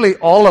 nearly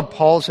all of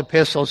Paul's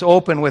epistles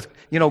open with,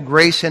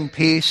 grace and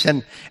peace,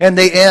 and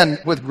they end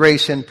with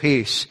grace and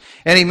peace.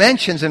 And he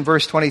mentions in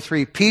verse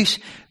 23, peace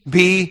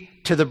be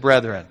to the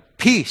brethren.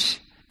 Peace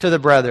to the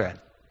brethren.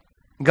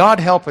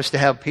 God help us to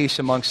have peace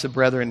amongst the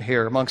brethren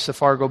here, amongst the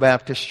Fargo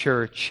Baptist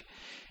Church.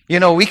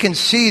 We can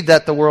see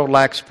that the world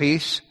lacks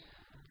peace.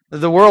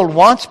 The world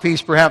wants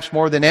peace perhaps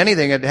more than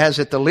anything. It has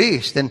it the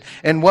least.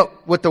 And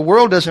what the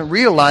world doesn't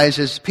realize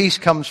is peace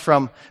comes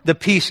from the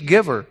peace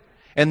giver,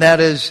 and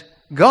that is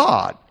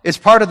God. It's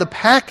part of the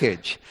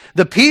package.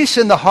 The peace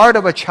in the heart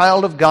of a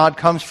child of God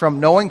comes from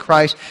knowing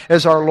Christ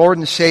as our Lord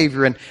and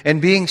Savior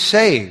and being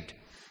saved.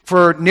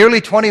 For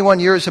nearly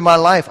 21 years of my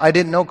life, I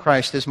didn't know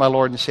Christ as my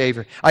Lord and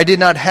Savior. I did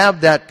not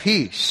have that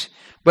peace.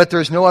 But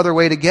there's no other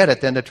way to get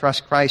it than to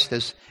trust Christ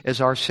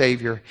as our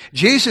Savior.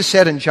 Jesus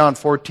said in John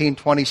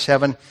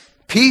 14:27,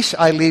 peace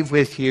I leave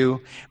with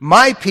you,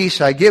 my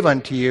peace I give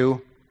unto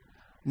you.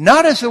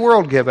 Not as the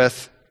world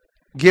giveth,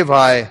 give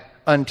I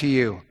unto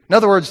you. In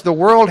other words, the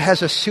world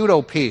has a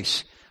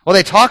pseudo-peace. Well,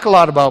 they talk a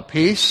lot about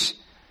peace,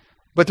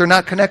 but they're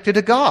not connected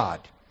to God.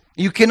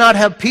 You cannot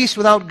have peace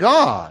without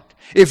God.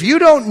 If you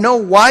don't know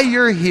why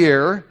you're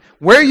here,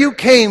 where you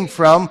came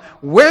from,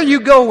 where you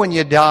go when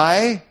you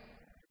die,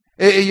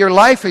 your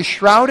life is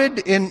shrouded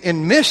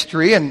in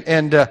mystery,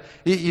 and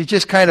you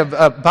just kind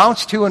of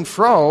bounce to and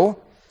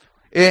fro.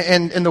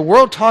 And the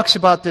world talks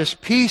about this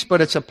peace, but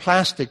it's a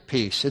plastic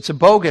peace. It's a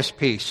bogus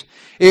peace.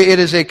 It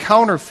is a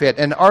counterfeit,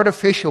 an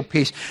artificial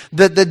peace.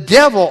 The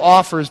devil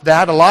offers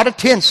that, a lot of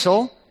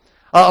tinsel,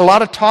 a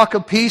lot of talk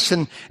of peace,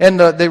 and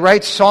they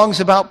write songs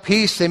about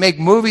peace. They make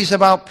movies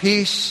about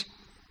peace.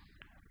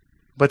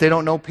 But they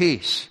don't know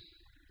peace.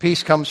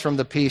 Peace comes from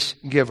the peace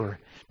giver.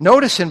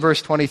 Notice in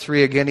verse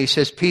 23 again, he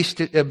says, peace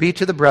be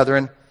to the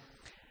brethren,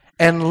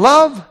 and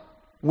love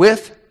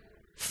with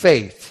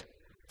faith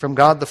from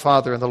God the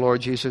Father and the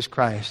Lord Jesus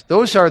Christ.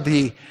 Those are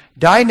the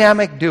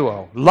dynamic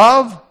duo.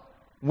 Love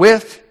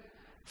with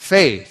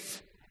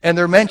faith. And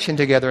they're mentioned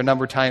together a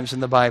number of times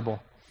in the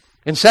Bible.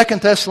 In 2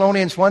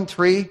 Thessalonians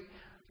 1:3,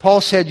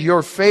 Paul said,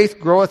 your faith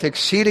groweth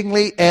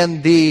exceedingly,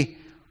 and the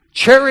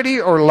charity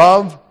or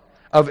love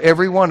of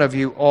every one of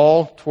you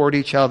all toward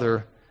each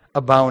other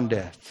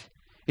aboundeth.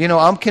 You know,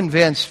 I'm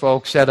convinced,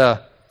 folks, that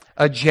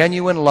a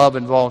genuine love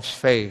involves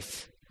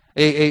faith,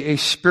 a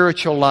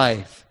spiritual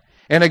life.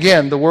 And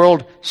again, the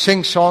world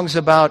sings songs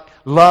about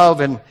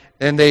love, and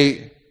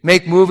they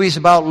make movies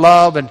about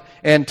love,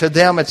 and to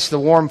them it's the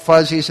warm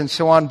fuzzies and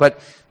so on. But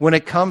when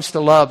it comes to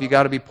love, you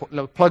got to be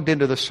plugged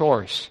into the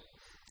source.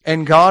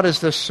 And God is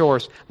the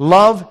source.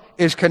 Love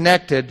is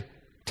connected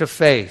to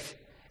faith.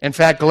 In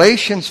fact,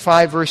 Galatians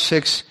 5 verse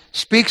 6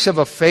 speaks of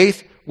a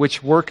faith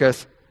which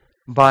worketh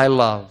by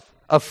love.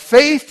 A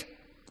faith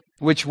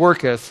which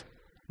worketh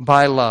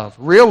by love.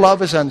 Real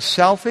love is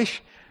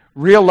unselfish.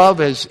 Real love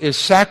is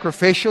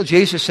sacrificial.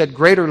 Jesus said,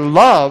 greater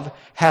love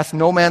hath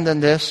no man than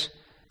this,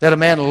 that a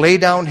man lay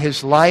down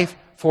his life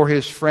for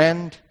his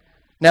friend.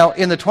 Now,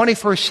 in the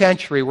 21st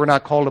century, we're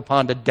not called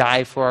upon to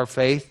die for our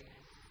faith,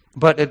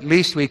 but at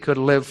least we could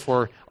live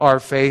for our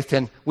faith,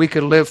 and we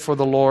could live for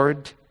the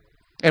Lord,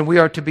 and we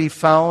are to be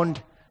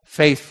found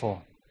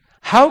faithful.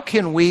 How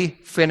can we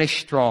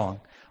finish strong?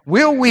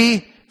 Will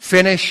we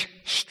finish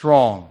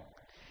strong?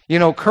 You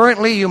know,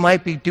 currently you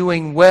might be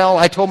doing well.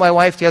 I told my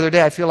wife the other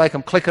day, I feel like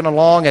I'm clicking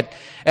along at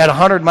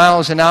 100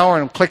 miles an hour,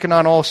 and I'm clicking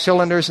on all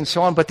cylinders and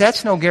so on, but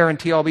that's no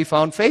guarantee I'll be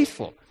found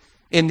faithful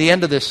in the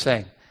end of this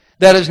thing.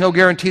 That is no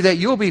guarantee that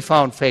you'll be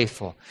found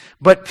faithful.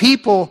 But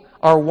people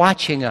are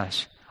watching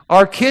us.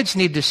 Our kids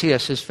need to see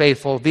us as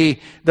faithful. The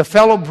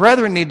fellow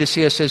brethren need to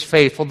see us as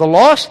faithful. The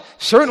lost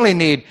certainly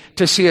need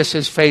to see us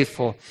as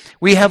faithful.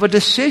 We have a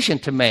decision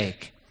to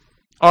make.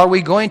 Are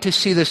we going to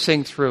see this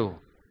thing through?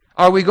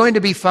 Are we going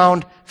to be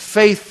found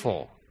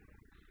faithful?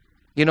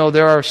 You know,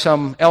 there are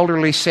some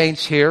elderly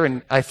saints here,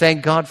 and I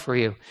thank God for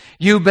you.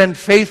 You've been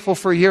faithful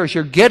for years.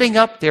 You're getting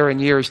up there in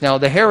years now.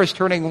 The hair is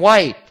turning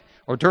white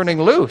or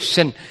turning loose.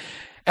 And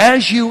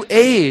as you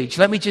age,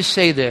 let me just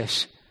say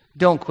this.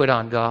 Don't quit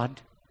on God.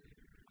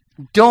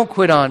 Don't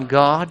quit on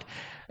God.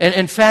 And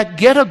in fact,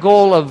 get a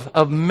goal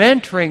of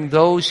mentoring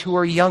those who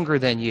are younger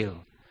than you.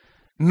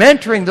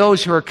 Mentoring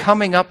those who are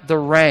coming up the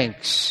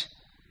ranks.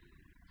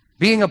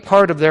 Being a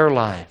part of their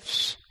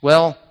lives.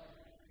 Well,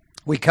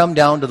 we come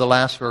down to the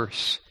last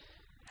verse.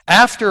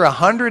 After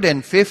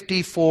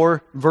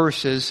 154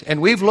 verses,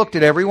 and we've looked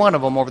at every one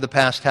of them over the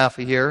past half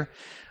a year.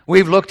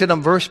 We've looked at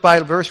them verse by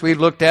verse. We've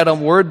looked at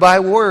them word by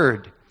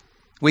word.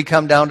 We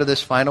come down to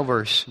this final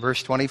verse,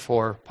 verse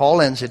 24.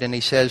 Paul ends it and he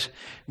says,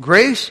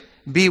 grace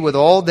be with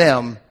all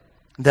them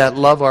that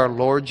love our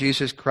Lord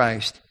Jesus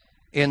Christ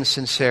in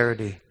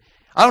sincerity.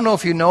 I don't know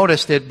if you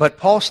noticed it, but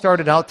Paul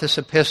started out this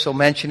epistle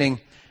mentioning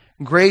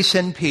grace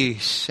and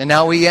peace. And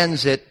now he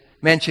ends it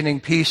mentioning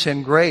peace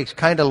and grace,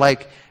 kind of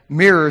like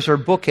mirrors or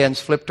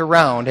bookends flipped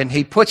around. And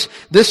he puts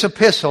this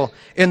epistle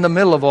in the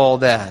middle of all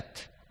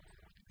that.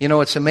 You know,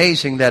 it's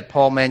amazing that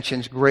Paul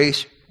mentions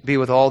grace be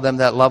with all them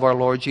that love our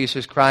Lord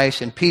Jesus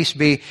Christ, and peace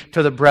be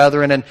to the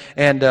brethren,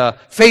 and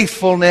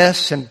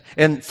faithfulness,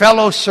 and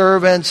fellow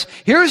servants.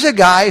 Here's a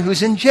guy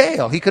who's in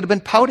jail. He could have been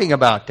pouting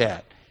about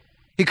that.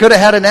 He could have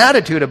had an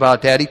attitude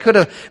about that. He could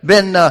have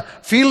been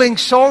feeling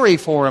sorry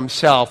for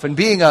himself and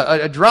being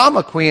a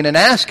drama queen and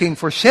asking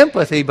for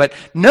sympathy. But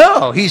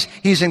no,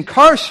 he's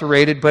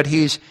incarcerated, but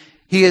he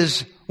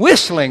is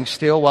whistling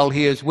still while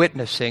he is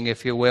witnessing,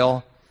 if you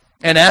will,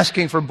 and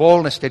asking for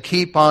boldness to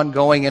keep on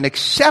going and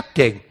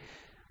accepting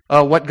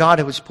what God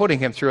was putting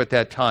him through at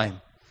that time.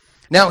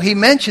 Now, he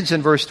mentions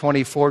in verse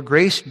 24,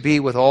 grace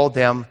be with all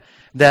them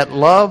that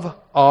love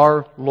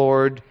our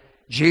Lord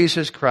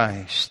Jesus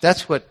Christ.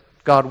 That's what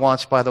God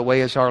wants, by the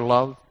way, is our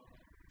love.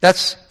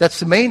 That's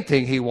the main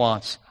thing he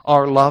wants,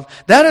 our love.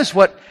 That is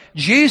what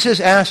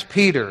Jesus asked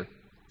Peter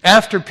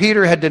after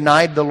Peter had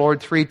denied the Lord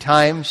 3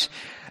 times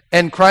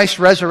and Christ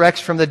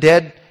resurrects from the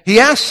dead. He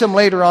asks him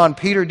later on,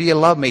 Peter, do you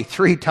love me?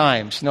 3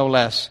 times, no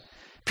less.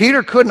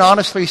 Peter couldn't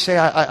honestly say,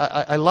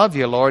 I love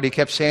you, Lord. He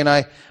kept saying,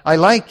 I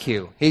like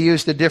you. He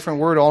used a different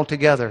word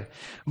altogether.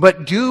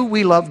 But do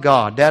we love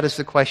God? That is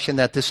the question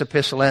that this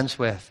epistle ends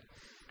with.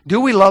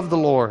 Do we love the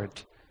Lord?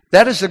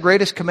 That is the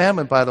greatest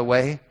commandment, by the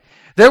way.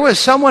 There was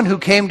someone who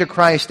came to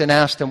Christ and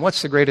asked him,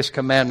 what's the greatest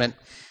commandment?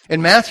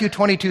 In Matthew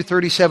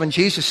 22:37,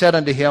 Jesus said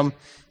unto him,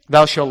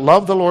 thou shalt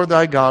love the Lord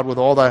thy God with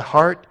all thy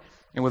heart,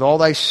 and with all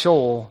thy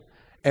soul,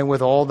 and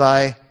with all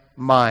thy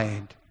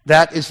mind.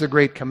 That is the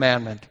great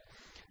commandment.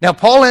 Now,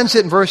 Paul ends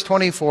it in verse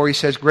 24. He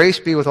says, grace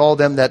be with all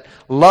them that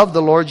love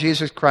the Lord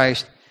Jesus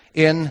Christ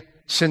in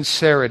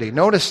sincerity.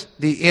 Notice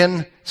the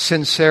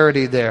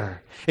insincerity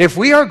there. If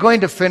we are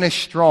going to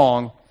finish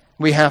strong,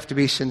 we have to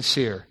be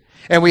sincere.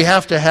 And we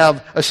have to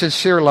have a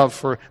sincere love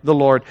for the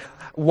Lord.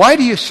 Why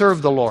do you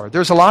serve the Lord?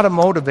 There's a lot of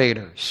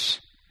motivators.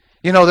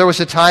 You know, there was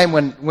a time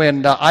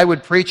when I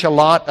would preach a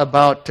lot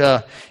about,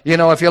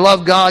 if you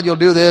love God, you'll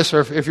do this, or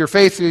if you're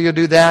faithful, you'll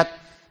do that.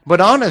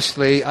 But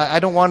honestly, I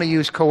don't want to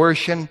use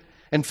coercion.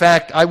 In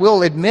fact, I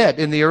will admit,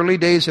 in the early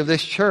days of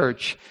this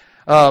church,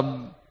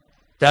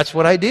 that's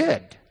what I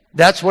did.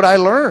 That's what I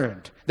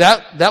learned.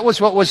 That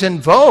was what was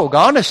in vogue,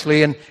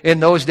 honestly, in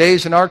those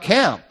days in our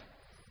camp.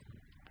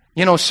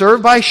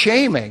 Serve by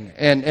shaming.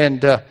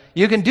 And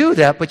you can do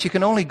that, but you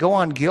can only go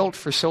on guilt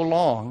for so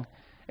long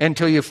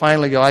until you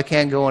finally go, I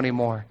can't go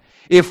anymore.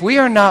 If we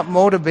are not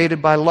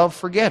motivated by love,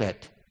 forget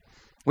it.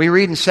 We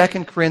read in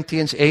 2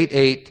 Corinthians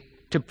 8:8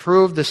 to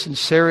prove the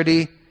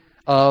sincerity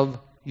of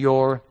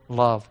your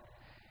love.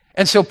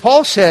 And so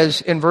Paul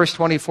says in verse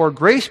 24,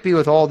 grace be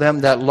with all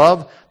them that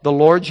love the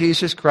Lord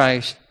Jesus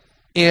Christ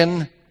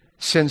in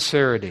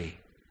sincerity.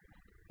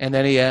 And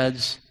then he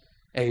adds,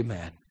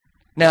 amen.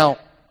 Now,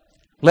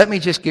 let me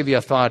just give you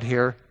a thought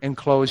here in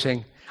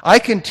closing. I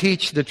can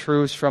teach the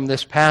truths from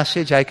this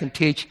passage. I can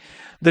teach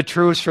the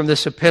truths from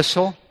this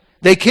epistle.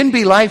 They can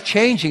be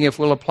life-changing if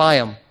we'll apply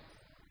them.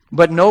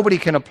 But nobody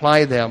can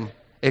apply them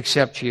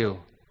except you.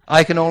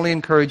 I can only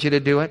encourage you to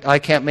do it. I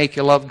can't make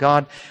you love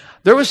God.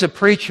 There was a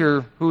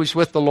preacher who's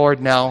with the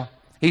Lord now.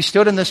 He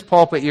stood in this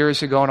pulpit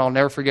years ago, and I'll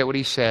never forget what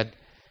he said.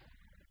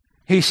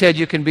 He said,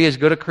 you can be as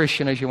good a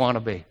Christian as you want to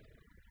be.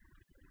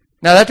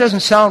 Now, that doesn't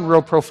sound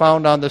real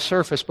profound on the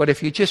surface, but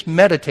if you just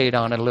meditate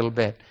on it a little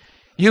bit,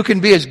 you can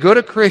be as good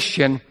a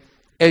Christian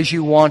as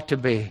you want to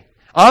be.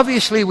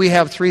 Obviously, we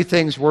have three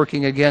things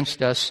working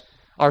against us.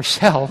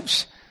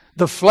 Ourselves,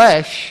 the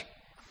flesh.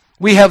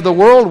 We have the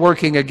world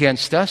working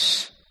against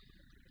us.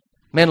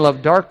 Men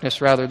love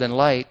darkness rather than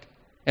light.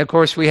 And of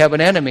course, we have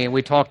an enemy, and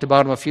we talked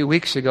about him a few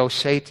weeks ago,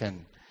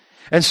 Satan.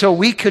 And so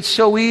we could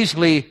so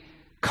easily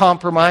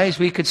compromise.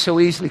 We could so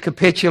easily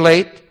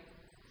capitulate.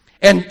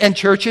 And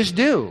churches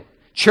do.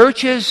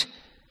 Churches,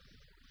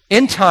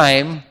 in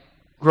time,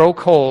 grow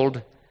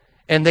cold,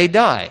 and they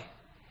die.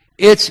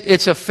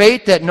 It's a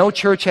fate that no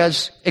church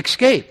has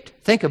escaped.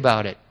 Think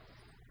about it.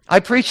 I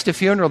preached a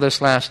funeral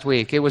this last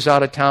week. It was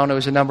out of town. It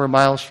was a number of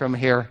miles from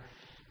here.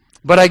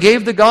 But I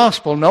gave the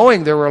gospel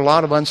knowing there were a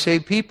lot of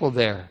unsaved people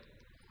there.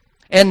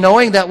 And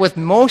knowing that with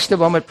most of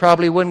them it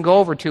probably wouldn't go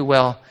over too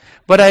well.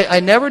 But I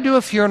never do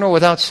a funeral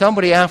without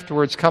somebody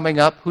afterwards coming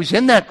up who's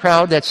in that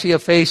crowd, that sea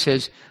of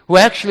faces, who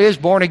actually is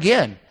born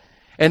again.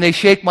 And they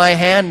shake my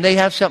hand and they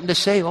have something to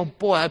say. Oh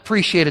boy, I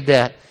appreciated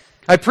that.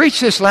 I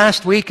preached this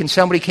last week and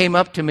somebody came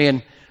up to me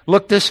and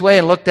looked this way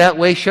and looked that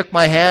way, shook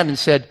my hand and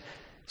said,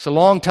 it's a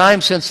long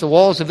time since the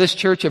walls of this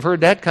church have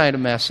heard that kind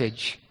of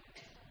message.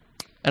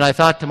 And I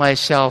thought to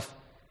myself,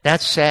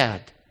 that's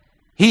sad.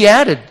 He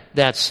added,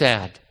 that's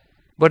sad.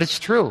 But it's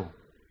true.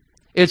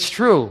 It's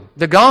true.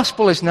 The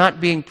gospel is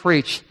not being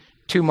preached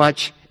too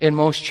much in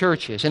most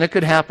churches. And it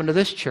could happen to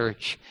this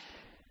church.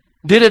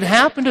 Did it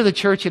happen to the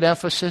church at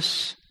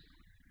Ephesus?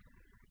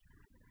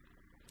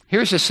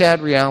 Here's a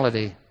sad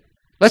reality.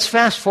 Let's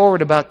fast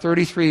forward about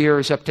 33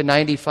 years up to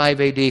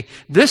 95 AD.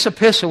 This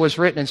epistle was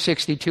written in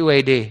 62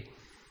 AD.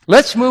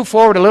 Let's move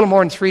forward a little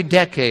more than 3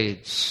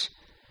 decades.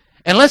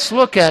 And let's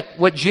look at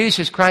what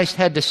Jesus Christ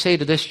had to say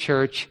to this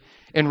church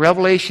in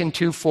Revelation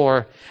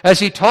 2:4. As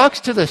he talks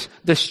to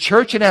this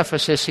church in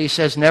Ephesus, he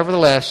says,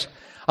 nevertheless,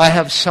 I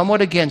have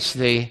somewhat against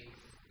thee,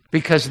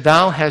 because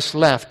thou hast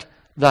left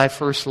thy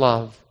first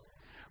love.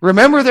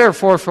 Remember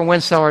therefore from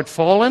whence thou art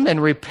fallen,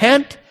 and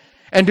repent,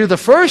 and do the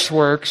first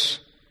works,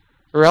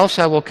 or else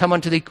I will come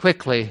unto thee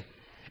quickly,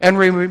 and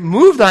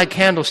remove thy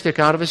candlestick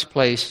out of his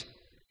place,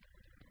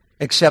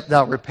 except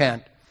thou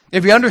repent.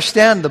 If you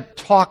understand the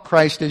talk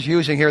Christ is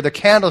using here, the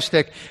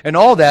candlestick and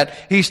all that,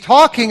 he's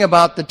talking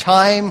about the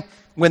time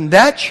when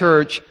that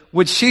church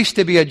would cease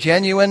to be a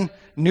genuine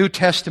New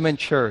Testament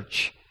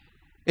church.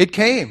 It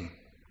came.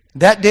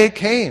 That day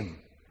came.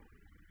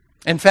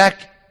 In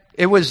fact,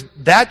 it was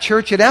that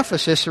church at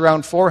Ephesus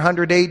around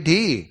 400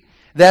 AD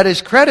that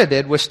is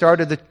credited with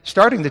starting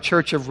the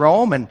Church of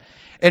Rome and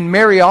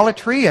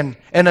Mariolatry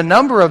and a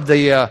number of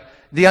the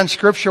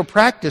unscriptural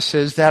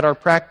practices that are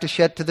practiced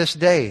yet to this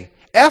day.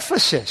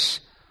 Ephesus,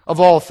 of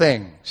all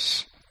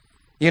things.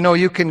 You know,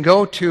 you can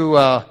go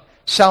to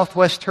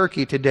southwest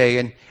Turkey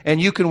today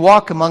and you can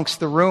walk amongst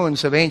the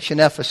ruins of ancient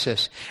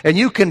Ephesus. And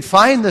you can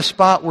find the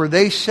spot where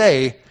they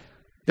say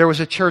there was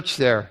a church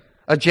there.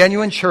 A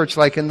genuine church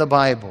like in the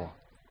Bible.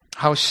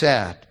 How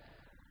sad.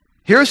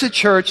 Here's a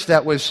church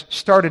that was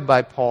started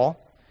by Paul.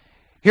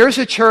 Here's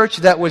a church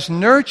that was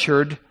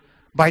nurtured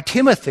by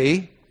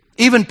Timothy,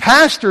 even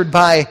pastored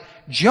by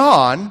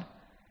John.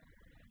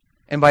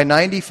 And by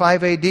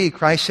 95 AD,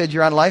 Christ said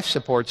you're on life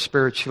support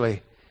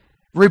spiritually.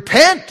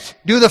 Repent.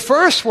 Do the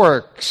first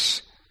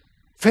works.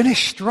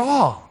 Finish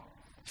strong.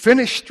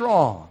 Finish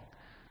strong.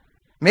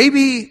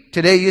 Maybe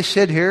today you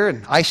sit here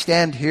and I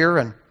stand here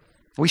and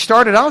we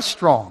started out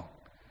strong.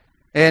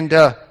 And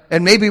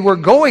maybe we're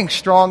going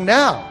strong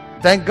now.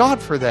 Thank God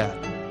for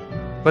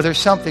that. But there's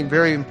something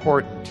very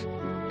important.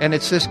 And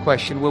it's this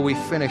question, will we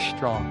finish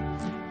strong?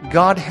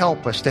 God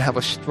help us to have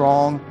a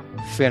strong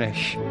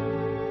finish.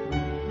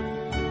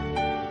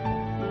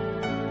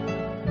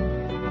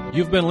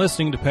 You've been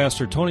listening to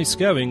Pastor Tony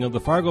Skeving of the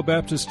Fargo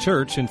Baptist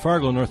Church in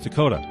Fargo, North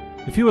Dakota.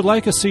 If you would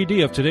like a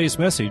CD of today's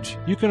message,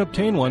 you can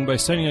obtain one by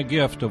sending a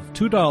gift of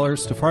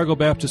 $2 to Fargo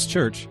Baptist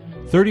Church,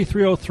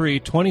 3303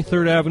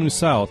 23rd Avenue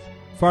South,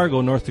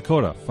 Fargo, North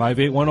Dakota,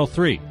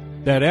 58103.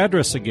 That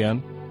address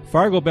again,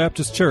 Fargo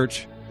Baptist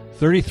Church,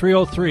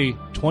 3303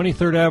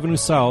 23rd Avenue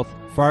South,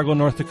 Fargo,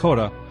 North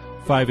Dakota,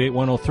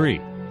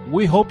 58103.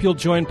 We hope you'll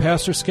join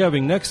Pastor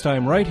Skeving next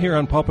time right here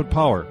on Pulpit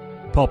Power.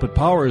 Pulpit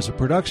Power is a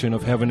production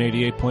of Heaven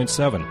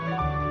 88.7.